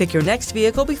right. Pick your next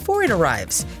vehicle before it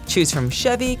arrives. Choose from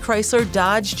Chevy, Chrysler,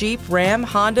 Dodge, Jeep, Ram,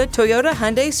 Honda, Toyota,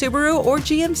 Hyundai, Subaru, or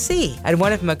GMC at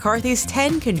one of McCarthy's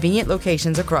 10 convenient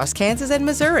locations across Kansas and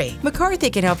Missouri.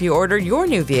 McCarthy can help you order your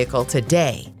new vehicle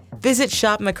today. Visit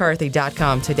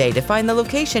shopmccarthy.com today to find the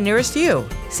location nearest you.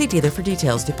 See dealer for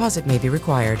details. Deposit may be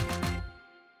required.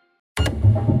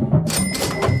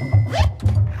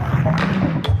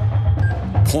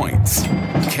 Points,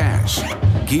 cash,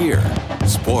 gear,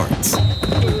 sports.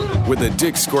 With a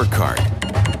Dick's Scorecard,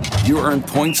 you earn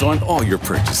points on all your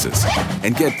purchases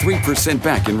and get 3%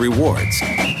 back in rewards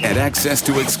and access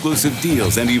to exclusive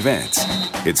deals and events.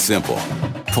 It's simple.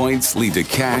 Points lead to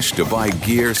cash to buy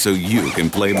gear so you can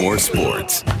play more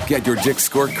sports. Get your Dick's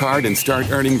Scorecard and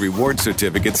start earning reward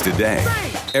certificates today.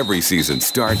 Every season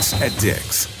starts at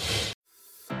Dick's.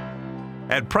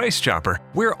 At Price Chopper,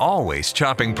 we're always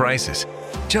chopping prices,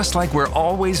 just like we're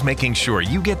always making sure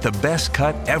you get the best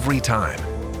cut every time.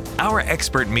 Our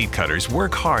expert meat cutters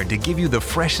work hard to give you the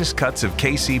freshest cuts of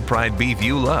KC Pride beef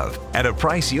you love at a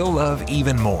price you'll love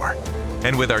even more.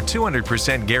 And with our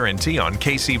 200% guarantee on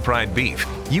KC Pride beef,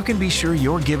 you can be sure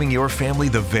you're giving your family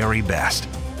the very best.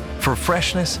 For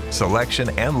freshness,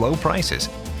 selection, and low prices,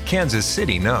 Kansas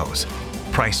City knows.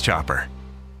 Price Chopper.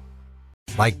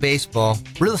 Like baseball,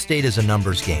 real estate is a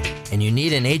numbers game, and you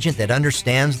need an agent that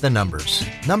understands the numbers.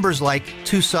 Numbers like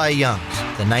 2 Cy Youngs,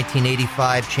 the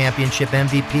 1985 championship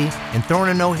MVP, and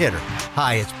throwing a no-hitter.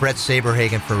 Hi, it's Brett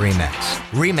Saberhagen for RE/MAX.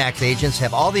 RE/MAX agents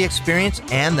have all the experience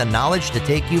and the knowledge to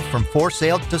take you from for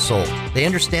sale to sold. They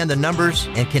understand the numbers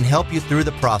and can help you through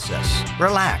the process.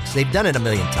 Relax, they've done it a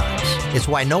million times. It's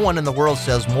why no one in the world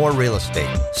sells more real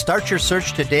estate. Start your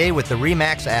search today with the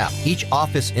RE/MAX app, each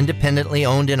office independently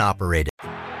owned and operated.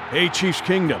 Hey, Chiefs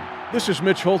Kingdom. This is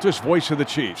Mitch Holthus, voice of the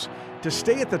Chiefs. To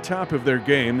stay at the top of their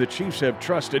game, the Chiefs have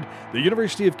trusted the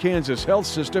University of Kansas Health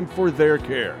System for their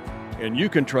care. And you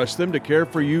can trust them to care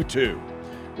for you too.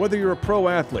 Whether you're a pro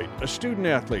athlete, a student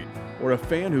athlete, or a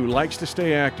fan who likes to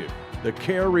stay active, the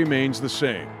care remains the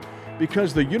same.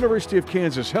 Because the University of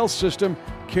Kansas Health System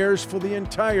cares for the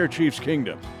entire Chiefs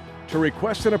Kingdom. To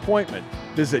request an appointment,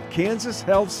 visit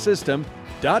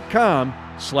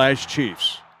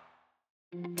kansashealthsystem.com/Chiefs.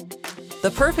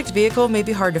 The perfect vehicle may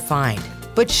be hard to find,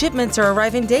 but shipments are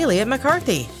arriving daily at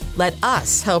McCarthy. Let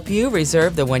us help you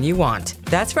reserve the one you want.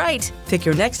 That's right. Pick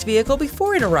your next vehicle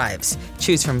before it arrives.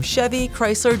 Choose from Chevy,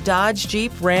 Chrysler, Dodge,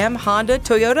 Jeep, Ram, Honda,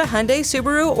 Toyota, Hyundai,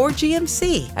 Subaru, or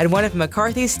GMC at one of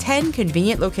McCarthy's 10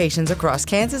 convenient locations across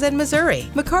Kansas and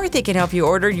Missouri. McCarthy can help you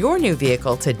order your new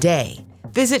vehicle today.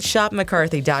 Visit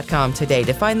shopmccarthy.com today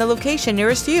to find the location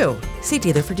nearest you. See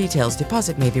dealer for details.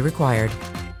 Deposit may be required.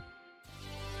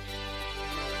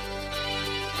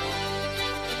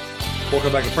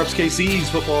 Welcome back to Preps KC's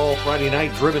Football Friday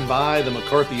Night, driven by the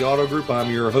McCarthy Auto Group. I'm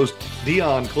your host,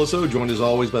 Dion Clisso, joined as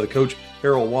always by the coach,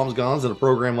 Harold Wamsgans. And a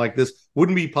program like this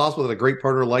wouldn't be possible without a great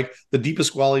partner like the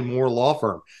DePasquale Moore Law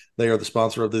Firm. They are the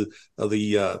sponsor of the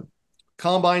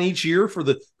Combine each year for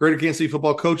the Greater Kansas City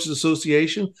Football Coaches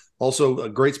Association. Also a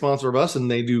great sponsor of us, and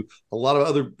they do a lot of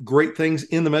other great things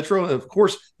in the Metro. And of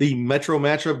course, the Metro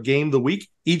matchup game of the week,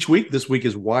 each week. This week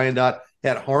is Wyandotte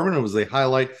at Harmon, and as they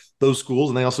highlight those schools,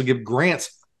 and they also give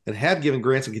grants and have given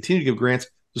grants and continue to give grants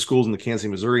to schools in the Kansas City,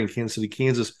 Missouri, and Kansas City,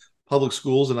 Kansas public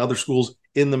schools and other schools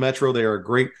in the Metro. They are a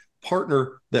great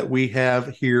partner that we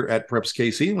have here at Preps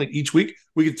KC. And each week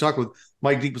we get to talk with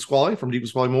Mike DePasquale from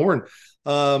DePasquale Moore.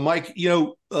 And Mike,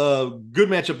 good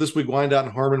matchup this week, Wyandotte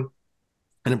and Harmon,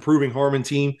 an improving Harmon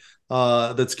team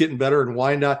that's getting better. And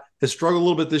Wyandotte has struggled a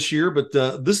little bit this year, but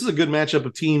this is a good matchup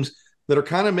of teams that are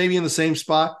kind of maybe in the same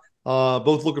spot,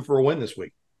 both looking for a win this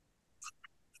week.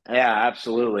 Yeah,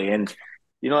 absolutely. And,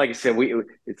 like I said,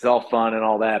 it's all fun and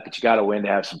all that, but you got to win to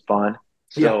have some fun.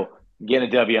 So getting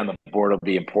a W on the board will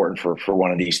be important for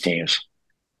one of these teams.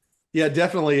 Yeah,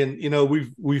 definitely. And,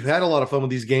 we've had a lot of fun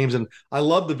with these games, and I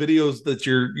love the videos that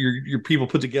your people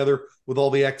put together with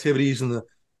all the activities and the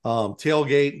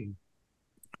tailgate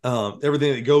and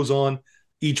everything that goes on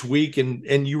each week.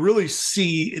 And you really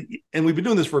see, and we've been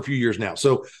doing this for a few years now.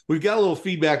 So we've got a little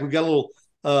feedback. We've got a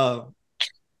little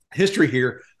history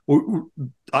here.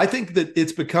 I think that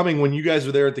it's becoming, when you guys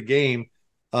are there at the game,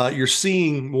 you're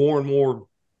seeing more and more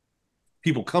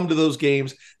people come to those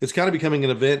games. It's kind of becoming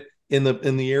an event in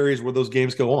the areas where those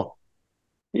games go on.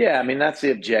 Yeah, I mean, that's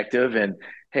the objective. And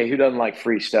hey, who doesn't like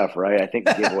free stuff, right? I think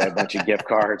we give away a bunch of gift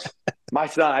cards.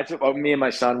 Me and my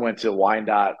son went to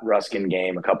Wyandotte Ruskin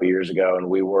game a couple years ago, and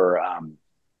we were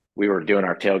doing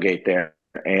our tailgate there.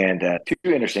 And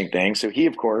two interesting things. So he,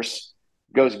 of course,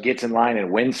 gets in line and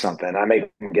wins something. I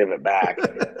make him give it back.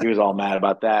 He was all mad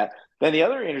about that. Then the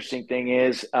other interesting thing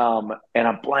is, and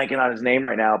I'm blanking on his name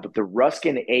right now, but the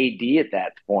Ruskin AD at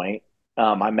that point,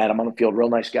 I met him on the field, real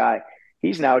nice guy.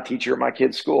 He's now a teacher at my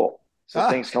kid's school. So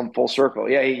things come full circle.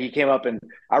 Yeah, he came up, and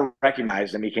I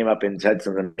recognized him. He came up and said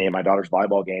something to me at my daughter's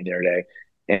volleyball game the other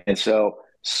day. And so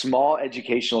small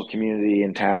educational community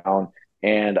in town,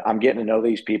 and I'm getting to know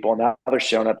these people. Now they're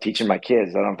showing up teaching my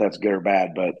kids. I don't know if that's good or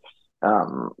bad, but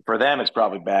for them it's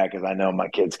probably bad because I know my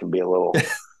kids can be a little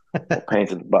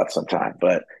pains in the butt sometimes.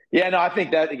 But yeah, no, I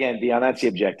think that, again, Dion, that's the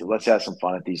objective. Let's have some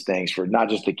fun at these things for not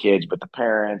just the kids, but the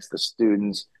parents, the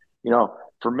students.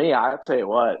 For me, I'll tell you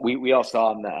what, we all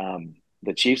saw in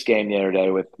the Chiefs game the other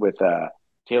day with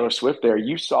Taylor Swift there.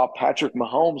 You saw Patrick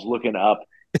Mahomes looking up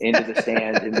into the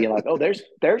stands and being like, oh, there's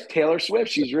Taylor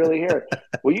Swift. She's really here.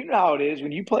 Well, you know how it is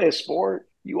when you play a sport.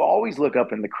 You always look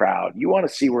up in the crowd. You want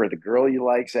to see where the girl you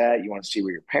like's at. You want to see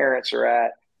where your parents are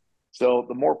at. So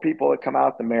the more people that come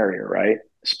out, the merrier, right?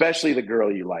 Especially the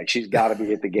girl you like. She's got to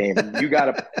be at the game. You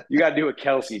got to do what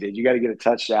Kelsey did. You got to get a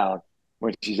touchdown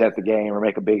when she's at the game or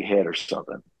make a big hit or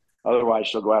something. Otherwise,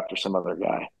 she'll go after some other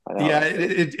guy. Yeah,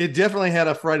 it definitely had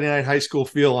a Friday night high school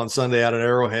feel on Sunday out at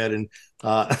Arrowhead, and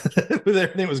with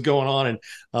everything that was going on.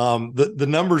 And the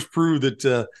numbers prove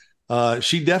that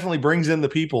she definitely brings in the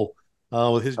people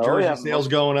with his jersey sales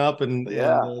going up and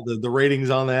the ratings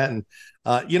on that. And,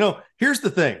 here's the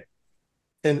thing.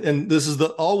 And this is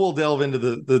we'll delve into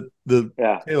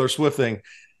the Taylor Swift thing.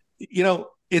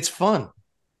 It's fun.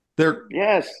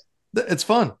 It's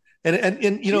fun. And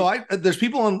there's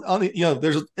people on the,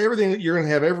 there's everything that you're going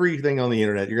to have everything on the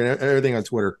internet. You're going to have everything on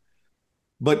Twitter.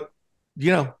 But,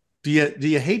 do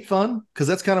you hate fun? Because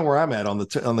that's kind of where I'm at on the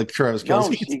Travis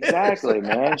Kelce. No, exactly,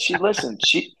 man.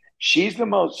 She's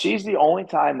the only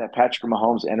time that Patrick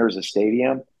Mahomes enters a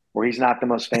stadium where he's not the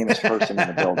most famous person in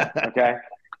the building. Okay.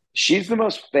 She's the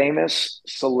most famous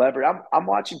celebrity. I'm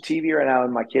watching TV right now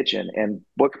in my kitchen, and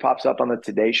what pops up on the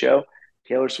Today Show?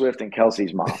 Taylor Swift and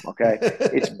Kelsey's mom. Okay.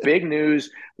 It's big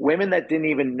news. Women that didn't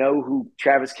even know who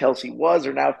Travis Kelce was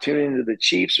are now tuning into the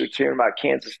Chiefs or tuning about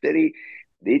Kansas City.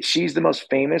 She's the most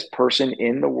famous person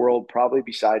in the world, probably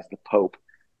besides the Pope.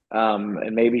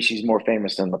 And maybe she's more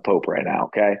famous than the Pope right now.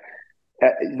 Okay.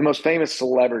 The most famous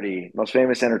celebrity, most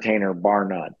famous entertainer, bar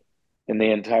none, in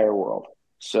the entire world.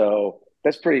 So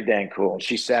that's pretty dang cool.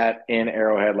 She sat in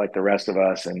Arrowhead like the rest of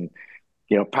us and,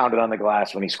 pounded on the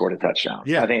glass when he scored a touchdown.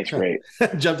 Yeah, I think it's great.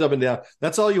 Jumped up and down.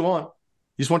 That's all you want.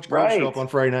 You just want your girl to show up on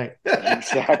Friday night.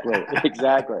 Exactly.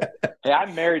 Hey, I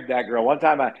married that girl. One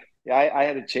time I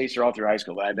had to chase her all through high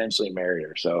school, but I eventually married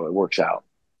her. So it works out.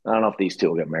 I don't know if these two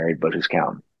will get married, but who's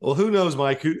counting? Well, who knows,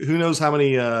 Mike? Who knows how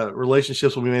many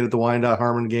relationships will be made at the Wyandotte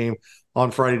Harmon game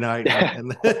on Friday night? Because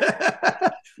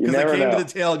they came to the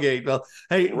tailgate. Well,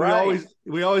 hey,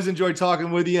 we always enjoy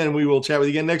talking with you, and we will chat with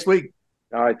you again next week.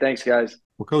 All right, thanks, guys.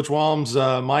 Well, Coach Walms,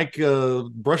 Mike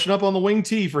brushing up on the wing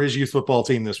tee for his youth football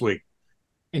team this week.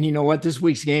 And you know what? This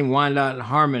week's game, Wyandotte and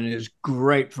Harmon, is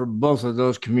great for both of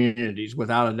those communities,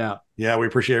 without a doubt. Yeah, we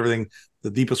appreciate everything the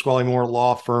DePasquale Moore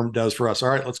law firm does for us. All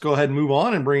right, let's go ahead and move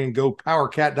on and bring in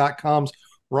GoPowerCat.com's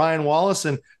Ryan Wallace.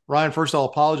 And Ryan, first I'll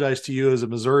apologize to you as a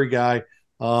Missouri guy.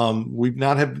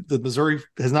 The Missouri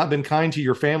has not been kind to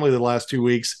your family the last 2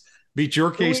 weeks. Beat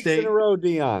your K-State in a row,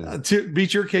 Dion.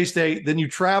 Beat your K-State. Then you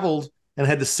traveled and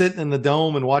had to sit in the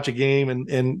dome and watch a game.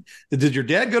 And did your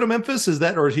dad go to Memphis? Is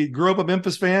that, or he grew up a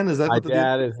Memphis fan? Is that my what the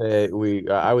dad is?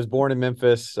 I was born in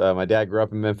Memphis. My dad grew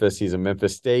up in Memphis. He's a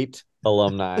Memphis State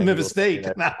alumni. Memphis State.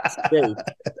 State.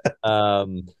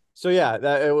 So yeah,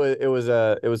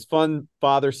 it was fun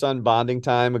father-son bonding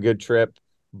time, a good trip.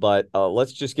 But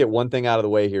let's just get one thing out of the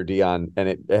way here, Dion, and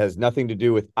it has nothing to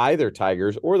do with either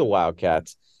Tigers or the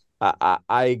Wildcats.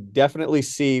 I definitely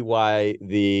see why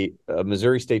the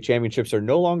Missouri State Championships are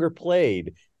no longer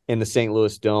played in the St.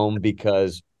 Louis Dome,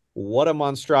 because what a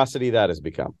monstrosity that has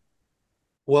become.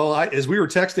 Well, as we were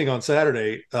texting on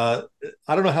Saturday, I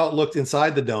don't know how it looked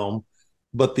inside the dome,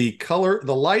 but the color,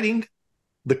 the lighting,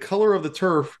 the color of the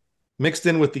turf mixed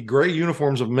in with the gray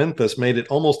uniforms of Memphis made it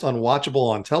almost unwatchable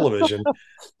on television.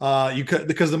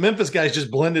 Because the Memphis guys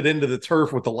just blended into the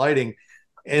turf with the lighting.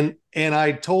 And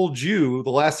I told you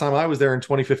the last time I was there in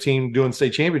 2015 doing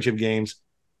state championship games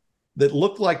that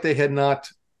looked like they had not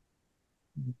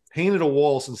painted a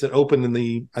wall since it opened in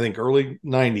the, I think, early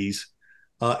 90s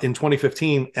in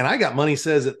 2015. And I got money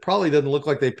says it probably doesn't look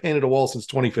like they painted a wall since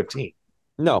 2015.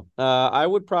 No, I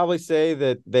would probably say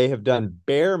that they have done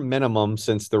bare minimum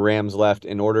since the Rams left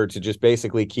in order to just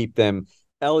basically keep them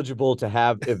eligible to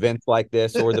have events like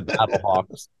this or the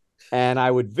Battlehawks. And I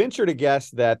would venture to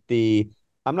guess that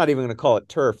I'm not even going to call it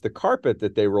turf, the carpet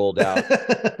that they rolled out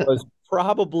was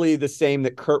probably the same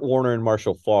that Kurt Warner and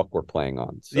Marshall Faulk were playing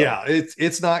on. So. Yeah,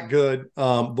 it's not good.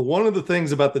 One of the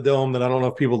things about the Dome that I don't know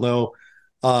if people know,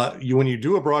 when you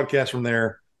do a broadcast from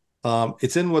there,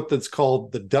 it's in what's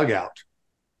called the dugout.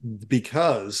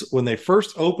 Because when they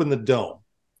first opened the Dome,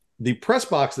 the press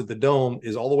box at the Dome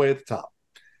is all the way at the top.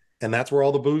 And that's where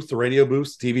all the booths, the radio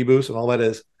booths, TV booths, and all that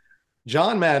is.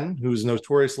 John Madden, who's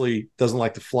notoriously doesn't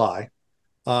like to fly,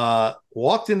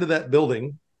 walked into that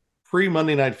building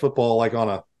pre-Monday Night Football, like on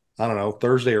a, I don't know,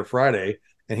 Thursday or Friday.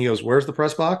 And he goes, "Where's the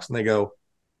press box?" And they go,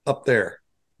 "Up there."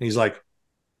 And he's like,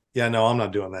 "Yeah, no, I'm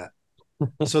not doing that."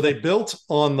 So they built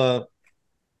on the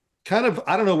kind of,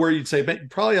 I don't know where you'd say,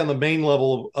 but probably on the main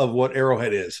level of what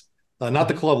Arrowhead is, not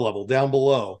the club level, down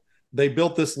below. They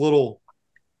built this little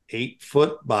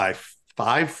 8-foot by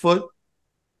 5-foot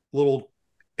little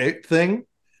thing,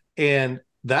 and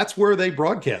that's where they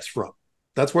broadcast from.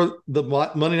 That's where the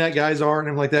Monday night guys are and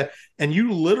everything like that. And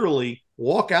you literally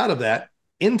walk out of that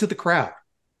into the crowd.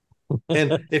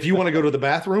 And if you want to go to the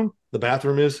bathroom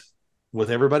is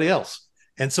with everybody else.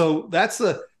 And so that's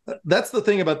the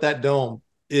thing about that dome.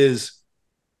 Is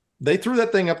they threw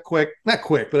that thing up quick, not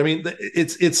quick, but I mean,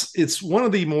 it's one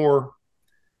of the more,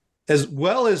 as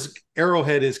well as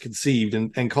Arrowhead is conceived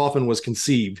and Coffin was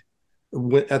conceived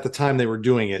at the time they were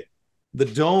doing it, the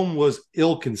Dome was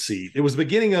ill-conceived. It was the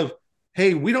beginning of,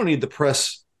 hey, we don't need the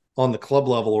press on the club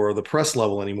level or the press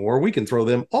level anymore. We can throw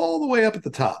them all the way up at the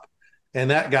top. And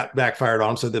that got backfired on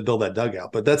them, so they built that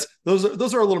dugout. But those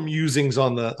are a little musings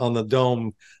on the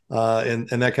Dome and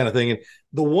that kind of thing. And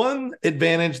the one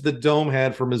advantage the Dome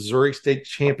had for Missouri State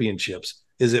Championships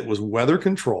is it was weather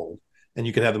controlled, and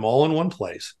you could have them all in one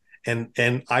place. And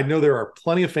I know there are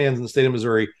plenty of fans in the state of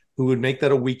Missouri who would make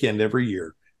that a weekend every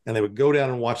year, and they would go down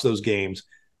and watch those games.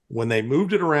 When they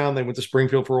moved it around, they went to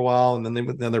Springfield for a while, and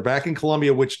then they're back in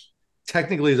Columbia, which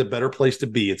technically is a better place to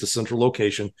be. It's a central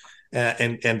location.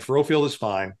 And Faurot Field is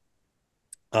fine.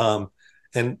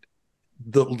 And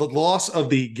the loss of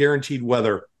the guaranteed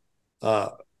weather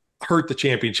hurt the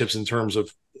championships in terms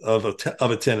of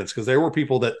attendance, because there were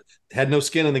people that had no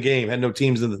skin in the game, had no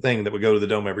teams in the thing, that would go to the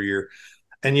Dome every year.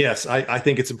 And yes, I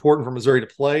think it's important for Missouri to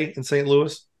play in St.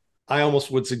 Louis. I almost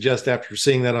would suggest, after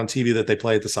seeing that on TV, that they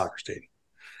play at the soccer stadium.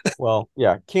 Well,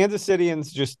 yeah, Kansas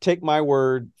Cityans, just take my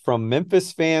word from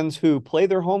Memphis fans who play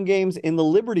their home games in the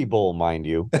Liberty Bowl, mind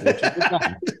you. Which is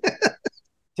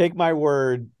take my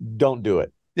word, don't do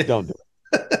it. Don't do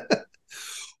it.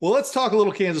 Well, let's talk a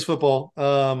little Kansas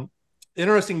football.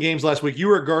 Interesting games last week. You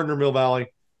were at Gardner Mill Valley.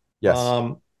 Yes.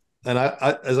 And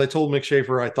I, as I told Mick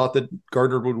Schaefer, I thought that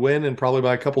Gardner would win, and probably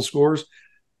by a couple scores.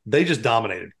 They just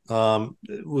dominated.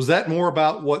 Was that more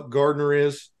about what Gardner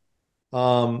is? We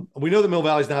know that Mill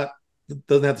Valley's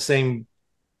doesn't have the same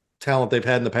talent they've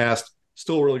had in the past.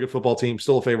 Still a really good football team,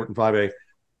 still a favorite in 5A.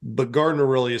 But Gardner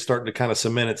really is starting to kind of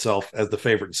cement itself as the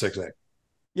favorite in 6A.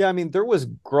 Yeah, I mean, there was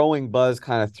growing buzz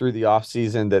kind of through the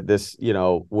offseason that this,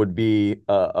 would be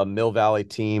a Mill Valley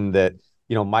team that,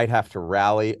 might have to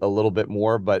rally a little bit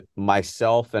more. But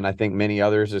myself, and I think many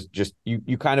others, is just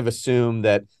you kind of assume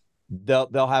that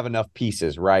they'll have enough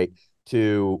pieces, right,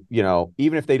 to,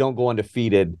 even if they don't go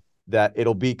undefeated, that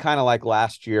it'll be kind of like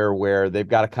last year where they've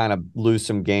got to kind of lose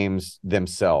some games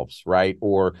themselves, right?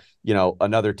 Or,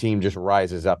 another team just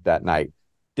rises up that night.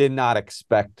 did not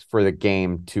expect for the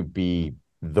game to be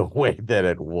the way that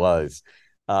it was.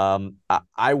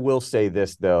 I will say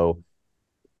this, though,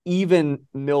 even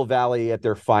Mill Valley at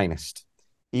their finest,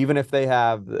 even if they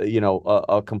have,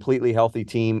 a completely healthy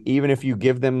team, even if you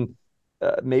give them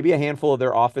maybe a handful of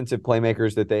their offensive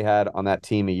playmakers that they had on that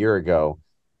team a year ago,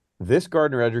 this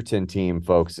Gardner Edgerton team,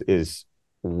 folks, is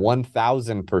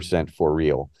 1,000% for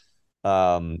real.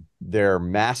 They're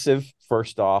massive.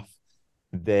 First off,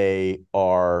 they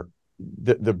are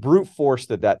the brute force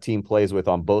that team plays with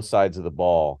on both sides of the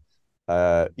ball.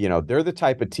 They're the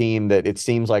type of team that it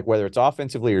seems like, whether it's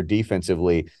offensively or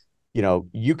defensively,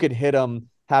 you could hit them,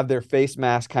 have their face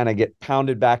mask kind of get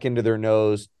pounded back into their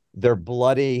nose. They're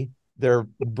bloody, they're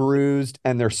bruised,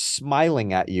 and they're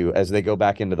smiling at you as they go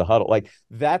back into the huddle. Like,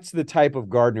 that's the type of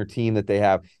Gardner team that they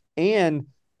have. And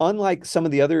unlike some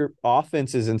of the other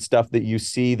offenses and stuff that you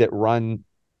see that run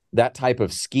that type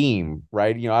of scheme,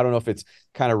 right? I don't know if it's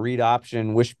kind of read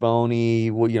option, wishbone-y,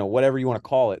 whatever you want to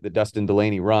call it, that Dustin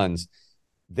Delaney runs.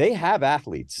 They have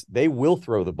athletes. They will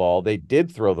throw the ball. They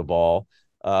did throw the ball.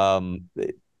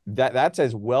 That's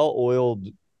as well-oiled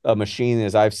a machine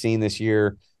as I've seen this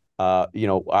year.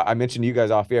 I mentioned to you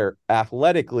guys off air,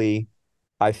 athletically,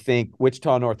 I think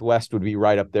Wichita Northwest would be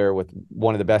right up there with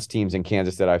one of the best teams in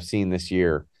Kansas that I've seen this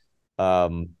year,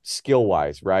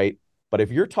 skill-wise, right? But if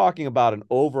you're talking about an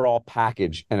overall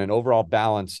package and an overall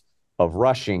balance of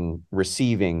rushing,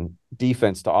 receiving,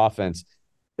 defense to offense,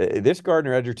 this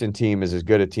Gardner Edgerton team is as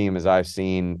good a team as I've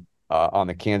seen on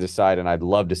the Kansas side, and I'd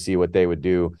love to see what they would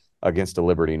do against a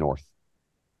Liberty North.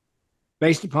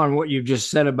 Based upon what you've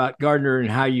just said about Gardner and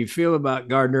how you feel about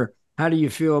Gardner, how do you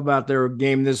feel about their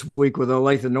game this week with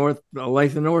Olathe North?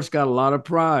 Olathe North's got a lot of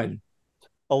pride.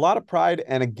 A lot of pride,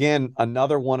 and again,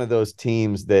 another one of those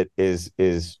teams that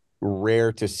is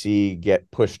rare to see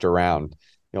get pushed around.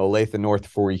 Olathe North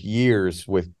for years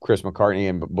with Chris McCartney,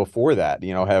 and before that,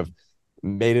 have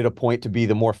made it a point to be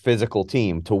the more physical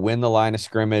team, to win the line of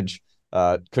scrimmage,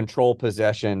 control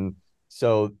possession.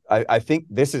 So I think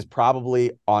this is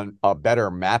probably on a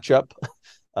better matchup,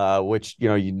 which,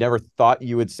 you never thought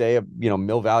you would say,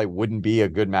 Mill Valley wouldn't be a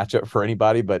good matchup for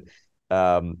anybody, but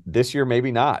this year,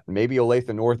 maybe not. Maybe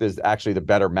Olathe North is actually the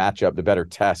better matchup, the better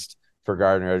test for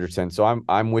Gardner Edgerton. So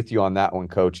I'm with you on that one,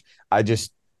 Coach.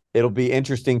 It'll be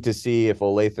interesting to see if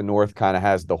Olathe North kind of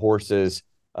has the horses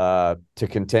to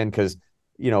contend, because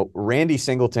Randy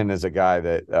Singleton is a guy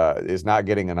that is not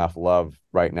getting enough love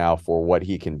right now for what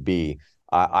he can be.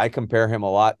 I compare him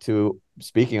a lot to,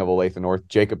 speaking of Olathe North,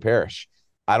 Jacob Parrish.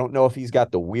 I don't know if he's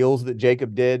got the wheels that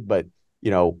Jacob did, but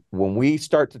when we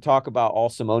start to talk about all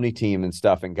Simone team and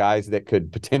stuff and guys that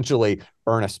could potentially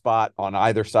earn a spot on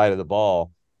either side of the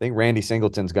ball, I think Randy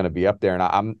Singleton's going to be up there,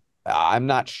 and I'm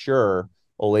not sure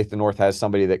Olathe North has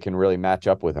somebody that can really match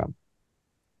up with him.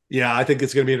 Yeah, I think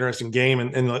it's going to be an interesting game,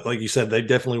 and like you said, they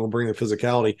definitely will bring the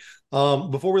physicality.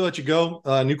 Before we let you go,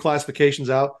 new classifications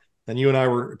out, and you and I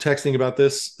were texting about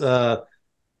this. 5A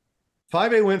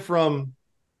went from,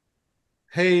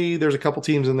 hey, there's a couple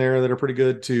teams in there that are pretty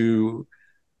good, to,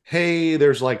 hey,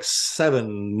 there's like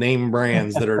 7 name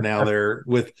brands that are now there,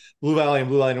 with Blue Valley and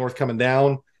Blue Valley North coming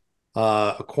down.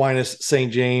 Aquinas,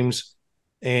 St. James,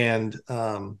 and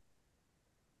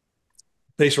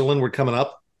Basehor Linwood coming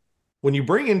up. When you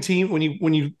bring in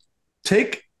when you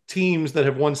take teams that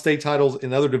have won state titles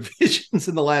in other divisions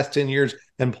in the last 10 years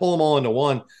and pull them all into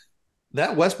one,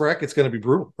 that West bracket's going to be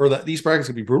brutal, or that East bracket's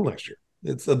going to be brutal next year.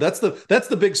 That's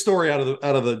the big story out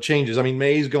of the changes. I mean,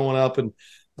 Mays going up and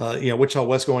Wichita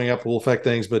West going up will affect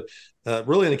things, but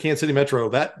really in the Kansas City Metro,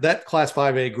 that Class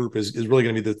 5A group is really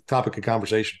going to be the topic of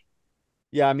conversation.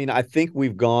 Yeah, I mean, I think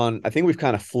we've kind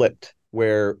of flipped,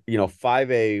 where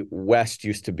 5A West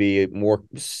used to be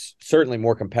certainly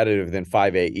more competitive than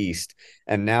 5A East,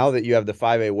 and now that you have the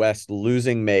 5A West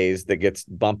losing Mays that gets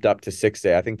bumped up to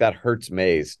 6A, I think that hurts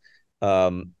Mays.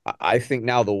 I think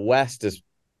now the West is,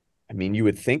 you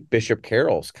would think Bishop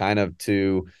Carroll's kind of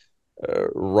to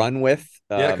run with.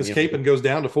 Yeah, because Capon goes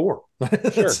down to 4.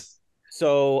 Sure.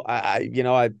 So I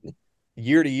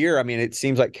year to year, it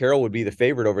seems like Carroll would be the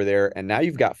favorite over there, and now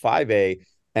you've got 5A.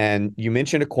 And you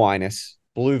mentioned Aquinas,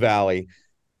 Blue Valley,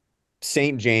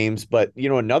 St. James, but,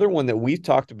 another one that we've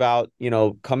talked about,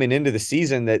 coming into the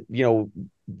season that,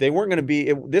 they weren't going to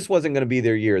be, this wasn't going to be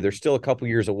their year. They're still a couple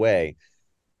years away.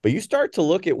 But you start to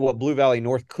look at what Blue Valley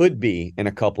North could be in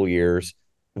a couple years.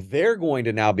 They're going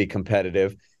to now be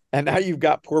competitive. And now you've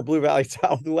got poor Blue Valley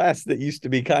Southwest that used to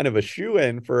be kind of a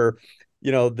shoe-in for,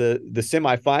 the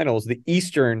semifinals, the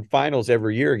Eastern finals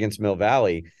every year against Mill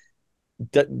Valley.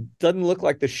 doesn't look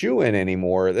like the shoe-in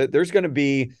anymore. There's going to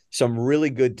be some really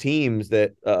good teams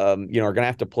that are going to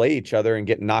have to play each other and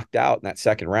get knocked out in that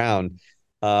second round.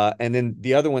 And then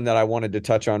the other one that I wanted to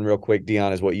touch on real quick,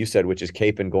 Dion, is what you said, which is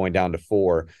Kapaun going down to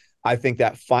 4. I think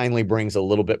that finally brings a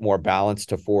little bit more balance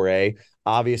to 4A.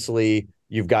 Obviously,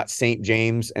 you've got St.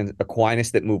 James and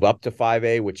Aquinas that move up to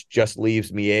 5A, which just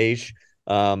leaves Miege.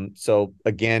 So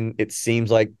again, it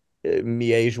seems like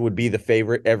Miege would be the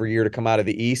favorite every year to come out of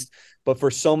the East. But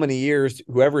for so many years,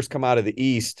 whoever's come out of the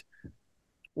East,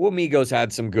 Wamegos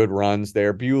had some good runs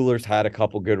there. Bueller's had a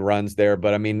couple good runs there.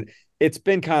 But, I mean, it's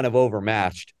been kind of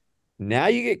overmatched. Now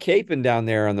you get Kapaun down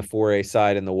there on the 4A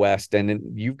side in the West, and then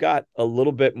you've got a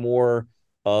little bit more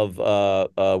of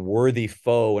a worthy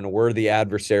foe and a worthy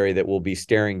adversary that will be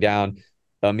staring down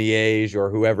Miege or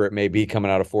whoever it may be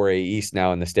coming out of 4A East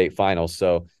now in the state finals.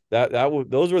 So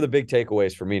those were the big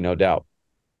takeaways for me, no doubt.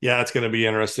 Yeah, it's going to be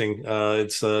interesting.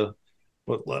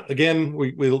 But again,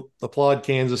 we applaud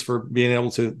Kansas for being able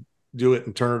to do it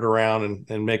and turn it around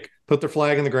and put their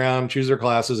flag in the ground, choose their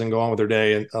classes, and go on with their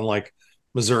day. And unlike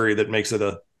Missouri, that makes it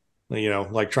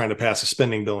like trying to pass a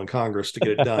spending bill in Congress to get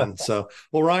it done. So,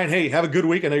 well, Ryan, hey, have a good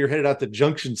week. I know you're headed out to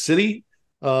Junction City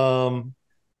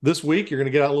this week. You're going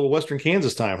to get out a little Western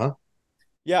Kansas time, huh?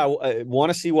 Yeah, I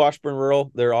want to see Washburn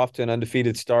Rural. They're off to an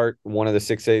undefeated start, one of the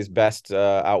 6A's best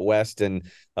out west, and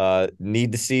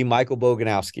need to see Michael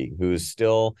Boganowski, who's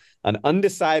still an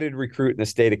undecided recruit in the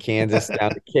state of Kansas,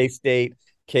 down to K-State,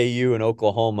 KU, and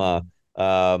Oklahoma.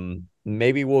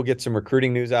 Maybe we'll get some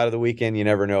recruiting news out of the weekend. You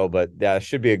never know, but that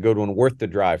should be a good one, worth the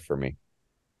drive for me.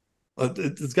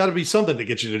 It's got to be something to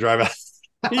get you to drive out.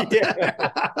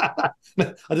 Yeah.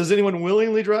 Does anyone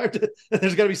willingly drive to?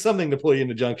 There's got to be something to pull you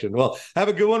into Junction. Well, have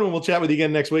a good one, and we'll chat with you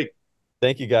again next week.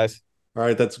 Thank you, guys. All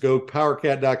right, that's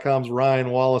GoPowerCat.com's Ryan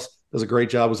Wallace. Does a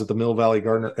great job. Was at the Mill Valley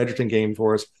Gardner Edgerton game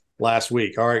for us last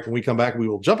week. All right, when we come back, we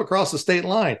will jump across the state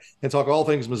line and talk all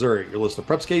things Missouri. You're listening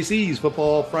to Preps KC's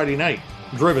Football Friday Night,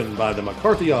 driven by the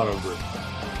McCarthy Auto Group.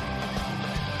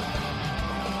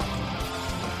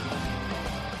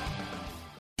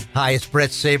 Hi, it's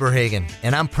Brett Saberhagen,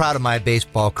 and I'm proud of my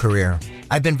baseball career.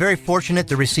 I've been very fortunate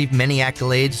to receive many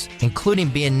accolades, including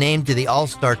being named to the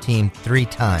All-Star team 3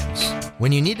 times.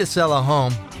 When you need to sell a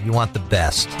home, you want the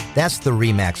best. That's the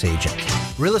RE/MAX agent.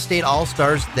 Real estate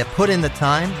all-stars that put in the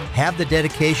time, have the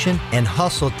dedication, and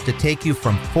hustle to take you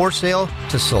from for sale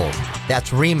to sold.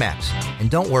 That's RE/MAX. And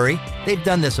don't worry, they've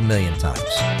done this a million times.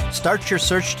 Start your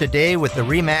search today with the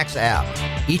RE/MAX app.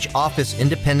 Each office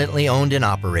independently owned and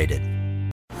operated.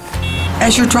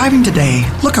 As you're driving today,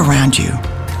 look around you.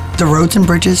 The roads and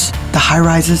bridges, the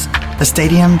high-rises, the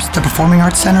stadiums, the Performing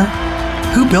Arts Center.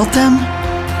 Who built them?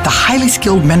 The highly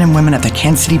skilled men and women at the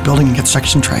Kansas City Building and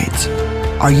Construction Trades.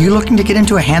 Are you looking to get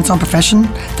into a hands-on profession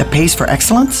that pays for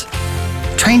excellence?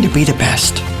 Train to be the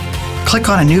best. Click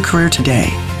on a new career today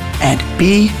at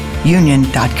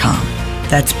beunion.com.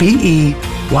 That's BEYOUNION.com.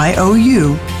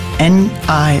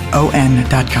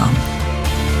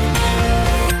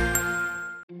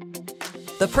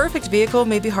 The perfect vehicle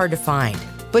may be hard to find,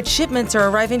 but shipments are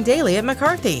arriving daily at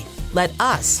McCarthy. Let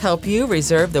us help you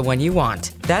reserve the one you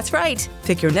want. That's right.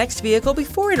 Pick your next vehicle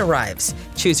before it arrives.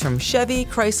 Choose from Chevy,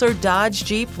 Chrysler, Dodge,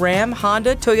 Jeep, Ram,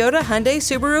 Honda, Toyota, Hyundai,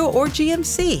 Subaru, or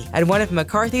GMC at one of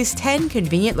McCarthy's 10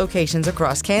 convenient locations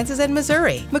across Kansas and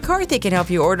Missouri. McCarthy can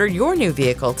help you order your new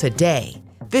vehicle today.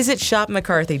 Visit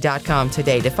shopmccarthy.com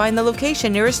today to find the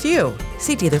location nearest you.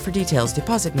 See dealer for details.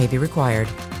 Deposit may be required.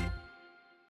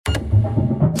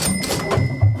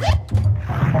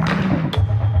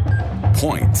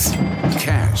 Points,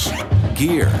 cash,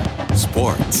 gear,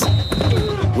 sports.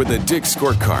 With a Dick's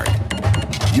Scorecard,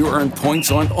 you earn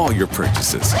points on all your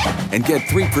purchases and get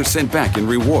 3% back in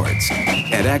rewards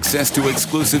and access to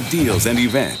exclusive deals and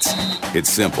events. It's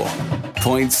simple.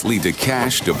 Points lead to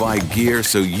cash to buy gear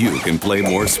so you can play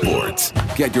more sports.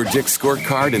 Get your Dick's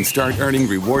Scorecard and start earning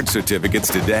reward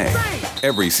certificates today.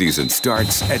 Every season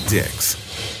starts at Dick's.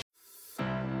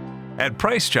 At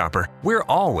Price Chopper, we're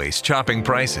always chopping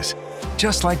prices,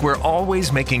 just like we're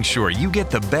always making sure you get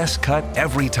the best cut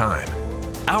every time.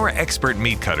 Our expert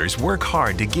meat cutters work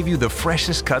hard to give you the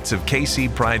freshest cuts of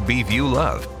KC Pride beef you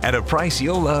love at a price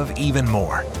you'll love even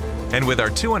more. And with our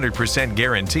 200%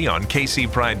 guarantee on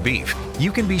KC Pride beef,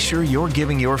 you can be sure you're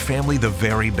giving your family the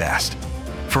very best.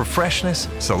 For freshness,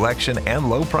 selection, and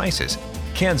low prices,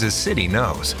 Kansas City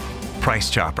knows.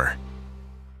 Price Chopper.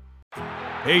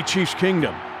 Hey, Chiefs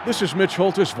Kingdom. This is Mitch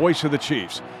Holthus, voice of the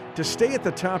Chiefs. To stay at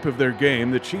the top of their game,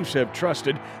 the Chiefs have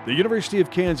trusted the University of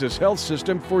Kansas Health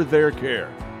System for their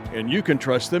care. And you can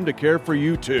trust them to care for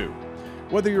you too.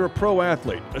 Whether you're a pro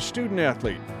athlete, a student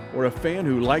athlete, or a fan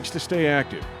who likes to stay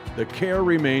active, the care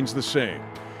remains the same.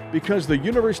 Because the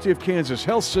University of Kansas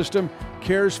Health System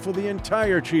cares for the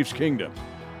entire Chiefs Kingdom.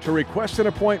 To request an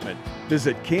appointment,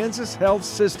 visit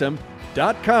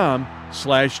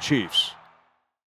kansashealthsystem.com/Chiefs.